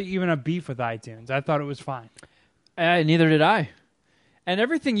there was even a beef with iTunes. I thought it was fine. Neither did I. And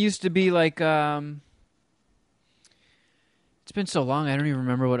everything used to be like, it's been so long, I don't even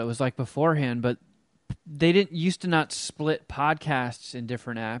remember what it was like beforehand, but they didn't used to not split podcasts in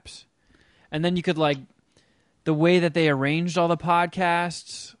different apps. And then you could like, the way that they arranged all the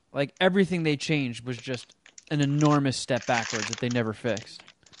podcasts, like everything they changed was just an enormous step backwards that they never fixed.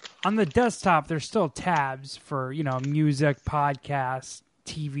 On the desktop, there's still tabs for, music, podcasts,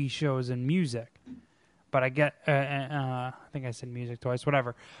 TV shows, and music. But I get, I think I said music twice,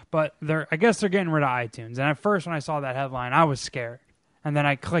 whatever. But I guess they're getting rid of iTunes. And at first, when I saw that headline, I was scared. And then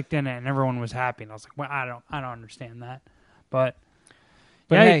I clicked in it, and everyone was happy. And I was like, well, I don't understand that. But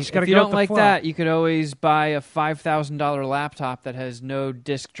yeah, hey, you just gotta if you go don't with the like flow. that, you could always buy a $5,000 laptop that has no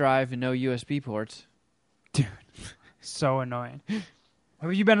disk drive and no USB ports. Dude, so annoying.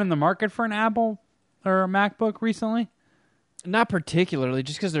 Have you been in the market for an Apple or a MacBook recently? Not particularly,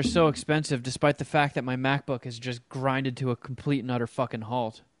 just because they're so expensive, despite the fact that my MacBook is just grinded to a complete and utter fucking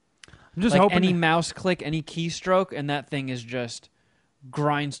halt. I'm just like hoping any mouse click, any keystroke, and that thing is just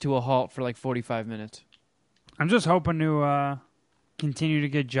grinds to a halt for like 45 minutes. I'm just hoping to continue to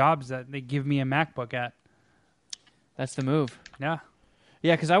get jobs that they give me a MacBook at. That's the move. Yeah.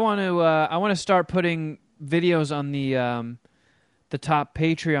 Yeah, because I want to start putting videos on the top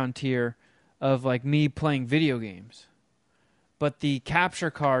Patreon tier of like me playing video games. But the capture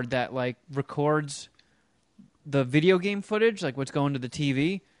card that like records the video game footage, like what's going to the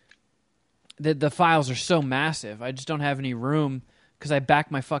TV, the files are so massive. I just don't have any room because I back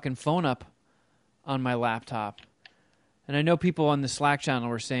my fucking phone up on my laptop. And I know people on the Slack channel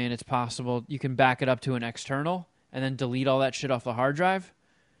were saying it's possible you can back it up to an external and then delete all that shit off the hard drive.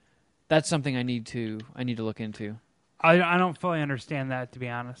 That's something I need to look into. I don't fully understand that, to be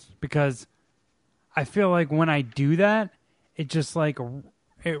honest, because I feel like when I do that, it just like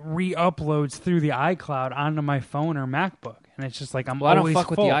it re-uploads through the iCloud onto my phone or MacBook, and it's just like I don't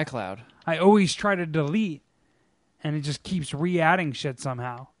fuck full. with the iCloud. I always try to delete, and it just keeps re-adding shit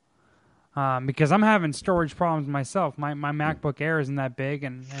somehow. Because I'm having storage problems myself. My MacBook Air isn't that big,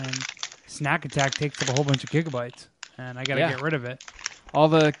 and Snack Attack takes up a whole bunch of gigabytes, and I got to get rid of it. All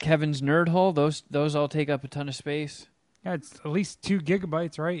the Kevin's Nerd Hole, those all take up a ton of space. Yeah, it's at least 2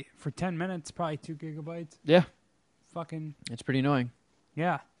 gigabytes, right? For 10 minutes, probably 2 gigabytes. Yeah. Fucking, It's pretty annoying.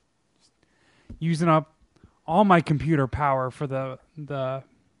 yeah. Using up all my computer power for the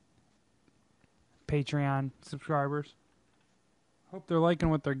Patreon subscribers. Hope they're liking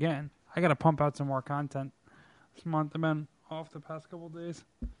what they're getting. I got to pump out some more content this month. I've been off the past couple days.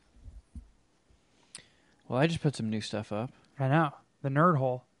 Well, I just put some new stuff up. I know. The Nerd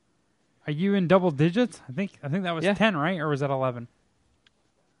Hole. Are you in double digits? I think that was 10, right? Or was that 11?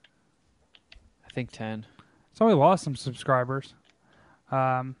 I think 10. So we lost some subscribers.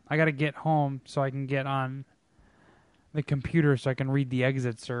 I got to get home so I can get on the computer so I can read the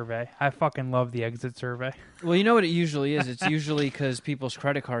exit survey. I fucking love the exit survey. Well, you know what it usually is? It's usually because people's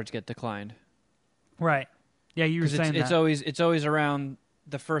credit cards get declined. Right. Yeah, you were saying that. It's always around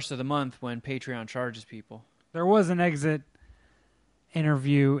the first of the month when Patreon charges people. There was an exit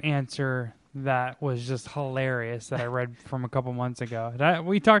interview answer that was just hilarious that I read from a couple months ago.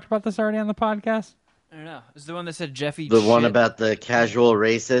 We talked about this already on the podcast? I don't know. It's the one that said Jeffy. The one about the casual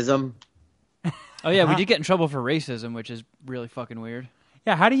racism. Oh yeah, we did get in trouble for racism, which is really fucking weird.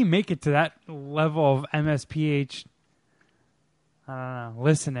 Yeah, how do you make it to that level of MSPH? I don't know,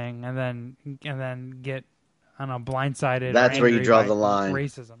 listening, and then get, I don't know, blindsided. That's or where you angry draw by the line.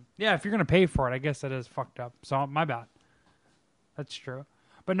 Racism. Yeah, if you're gonna pay for it, I guess that is fucked up. So my bad. That's true.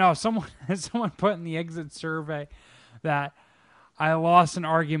 But no, someone put in the exit survey that I lost an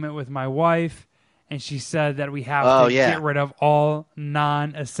argument with my wife, and she said that we have to get rid of all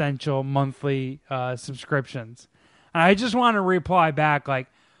non-essential monthly subscriptions. And I just want to reply back like,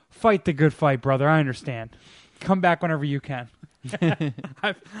 fight the good fight, brother. I understand. Come back whenever you can.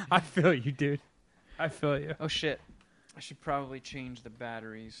 I feel you, dude. I feel you. Oh shit. I should probably change the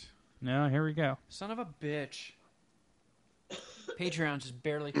batteries. No, here we go. Son of a bitch. Patreon's just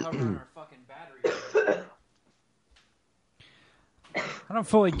barely covering our fucking batteries. I don't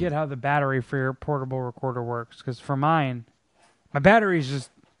fully get how the battery for your portable recorder works, because for mine, my battery is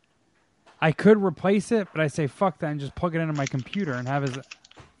just, I could replace it, but I say fuck that and just plug it into my computer and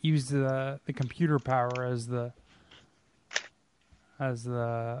use the computer power as the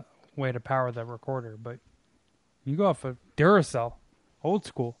way to power the recorder, but you go off of Duracell, old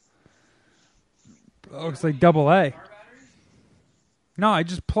school. It looks like AA. No, I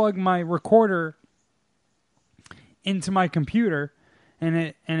just plug my recorder into my computer,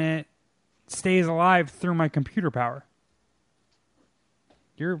 and it stays alive through my computer power.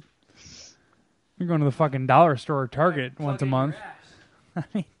 You're going to the fucking dollar store or Target once a month. I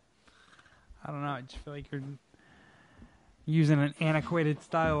mean, I don't know. I just feel like you're using an antiquated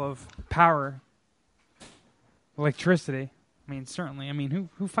style of power, electricity. I mean, certainly. I mean,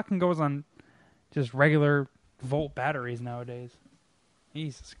 who fucking goes on just regular volt batteries nowadays?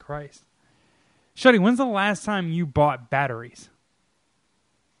 Jesus Christ. Shuddy, when's the last time you bought batteries?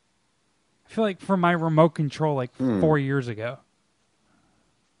 I feel like for my remote control, like 4 years ago.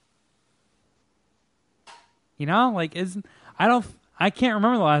 You know, like I can't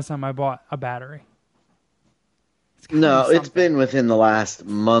remember the last time I bought a battery. No, it's been within the last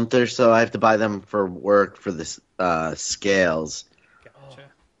month or so. I have to buy them for work for the scales. Gotcha.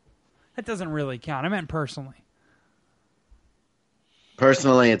 That doesn't really count. I meant personally.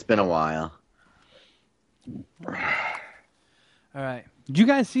 Personally, it's been a while. All right. Did you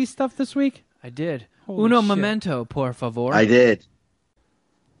guys see stuff this week? I did. Holy Uno shit. momento, por favor. I did.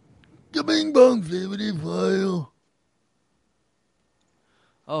 Bing bong flippity file.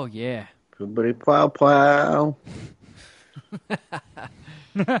 Oh, yeah. Poopity plow plow.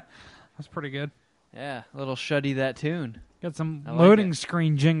 That's pretty good. Yeah, a little shuddy that tune. Got some I like loading it.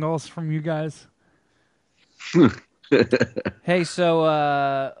 screen jingles from you guys. Hey, so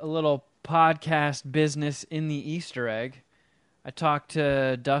a little podcast business in the Easter egg. I talked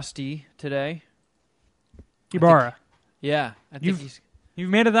to Dusty today. Ibarra. Yeah, I think You've- he's... You've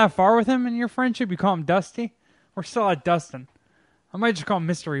made it that far with him in your friendship? You call him Dusty? We're still at Dustin. I might just call him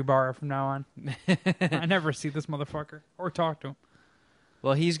Mr. Ibarra from now on. I never see this motherfucker or talk to him.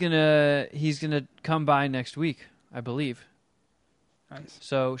 Well, he's gonna come by next week, I believe. Nice.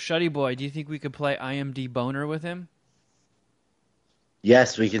 So, Shuddy Boy, do you think we could play IMD Boner with him?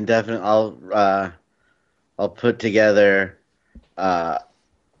 Yes, we can definitely. I'll put together.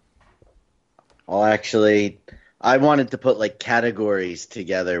 I wanted to put like categories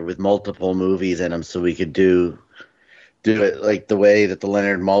together with multiple movies in them, so we could do it like the way that the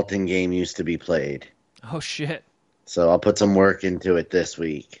Leonard Maltin game used to be played. Oh, shit. So I'll put some work into it this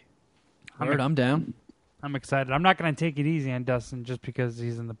week. Word, I'm down. I'm excited. I'm not going to take it easy on Dustin just because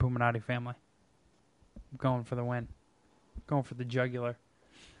he's in the Puminati family. I'm going for the win. Going for the jugular.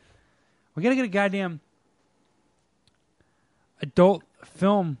 We got to get a goddamn adult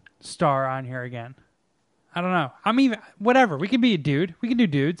film star on here again. I don't know. I mean, whatever. We could be a dude. We can do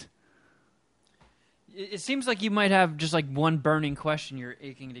dudes. It seems like you might have just like one burning question you're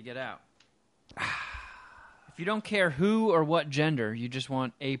aching to get out. If you don't care who or what gender, you just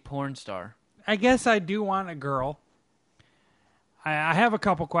want a porn star. I guess I do want a girl. I have a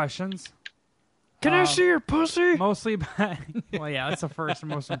couple questions. Can I see your pussy? Mostly about... Well, yeah, that's the first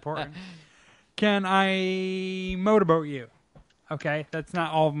and most important. Can I motorboat you? Okay, that's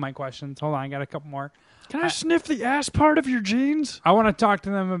not all of my questions. Hold on, I got a couple more. Can I sniff the ass part of your jeans? I want to talk to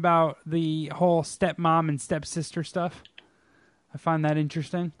them about the whole stepmom and stepsister stuff. I find that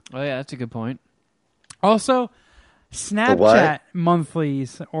interesting. Oh, yeah, that's a good point. Also, Snapchat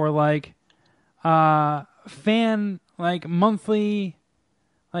monthlies or like fan like monthly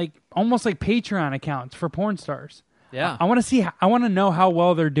like almost like Patreon accounts for porn stars. Yeah. I want to see I want to know how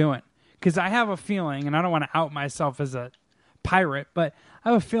well they're doing cuz I have a feeling and I don't want to out myself as a pirate, but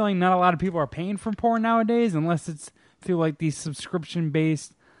I have a feeling not a lot of people are paying for porn nowadays unless it's through like these subscription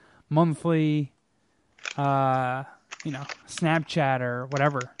based monthly Snapchat or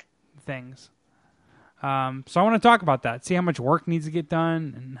whatever things. So I want to talk about that. See how much work needs to get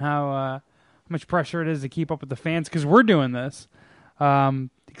done and how much pressure it is to keep up with the fans because we're doing this.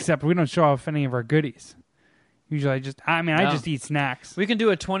 Except we don't show off any of our goodies. Usually I just eat snacks. We can do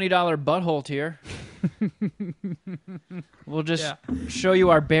a $20 butthole tier. We'll just show you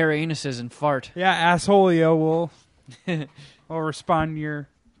our bare anuses and fart. Yeah, assholeo will respond to your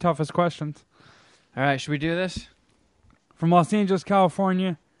toughest questions. All right, should we do this? From Los Angeles,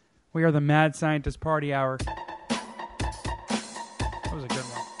 California, we are the Mad Scientist Party Hour.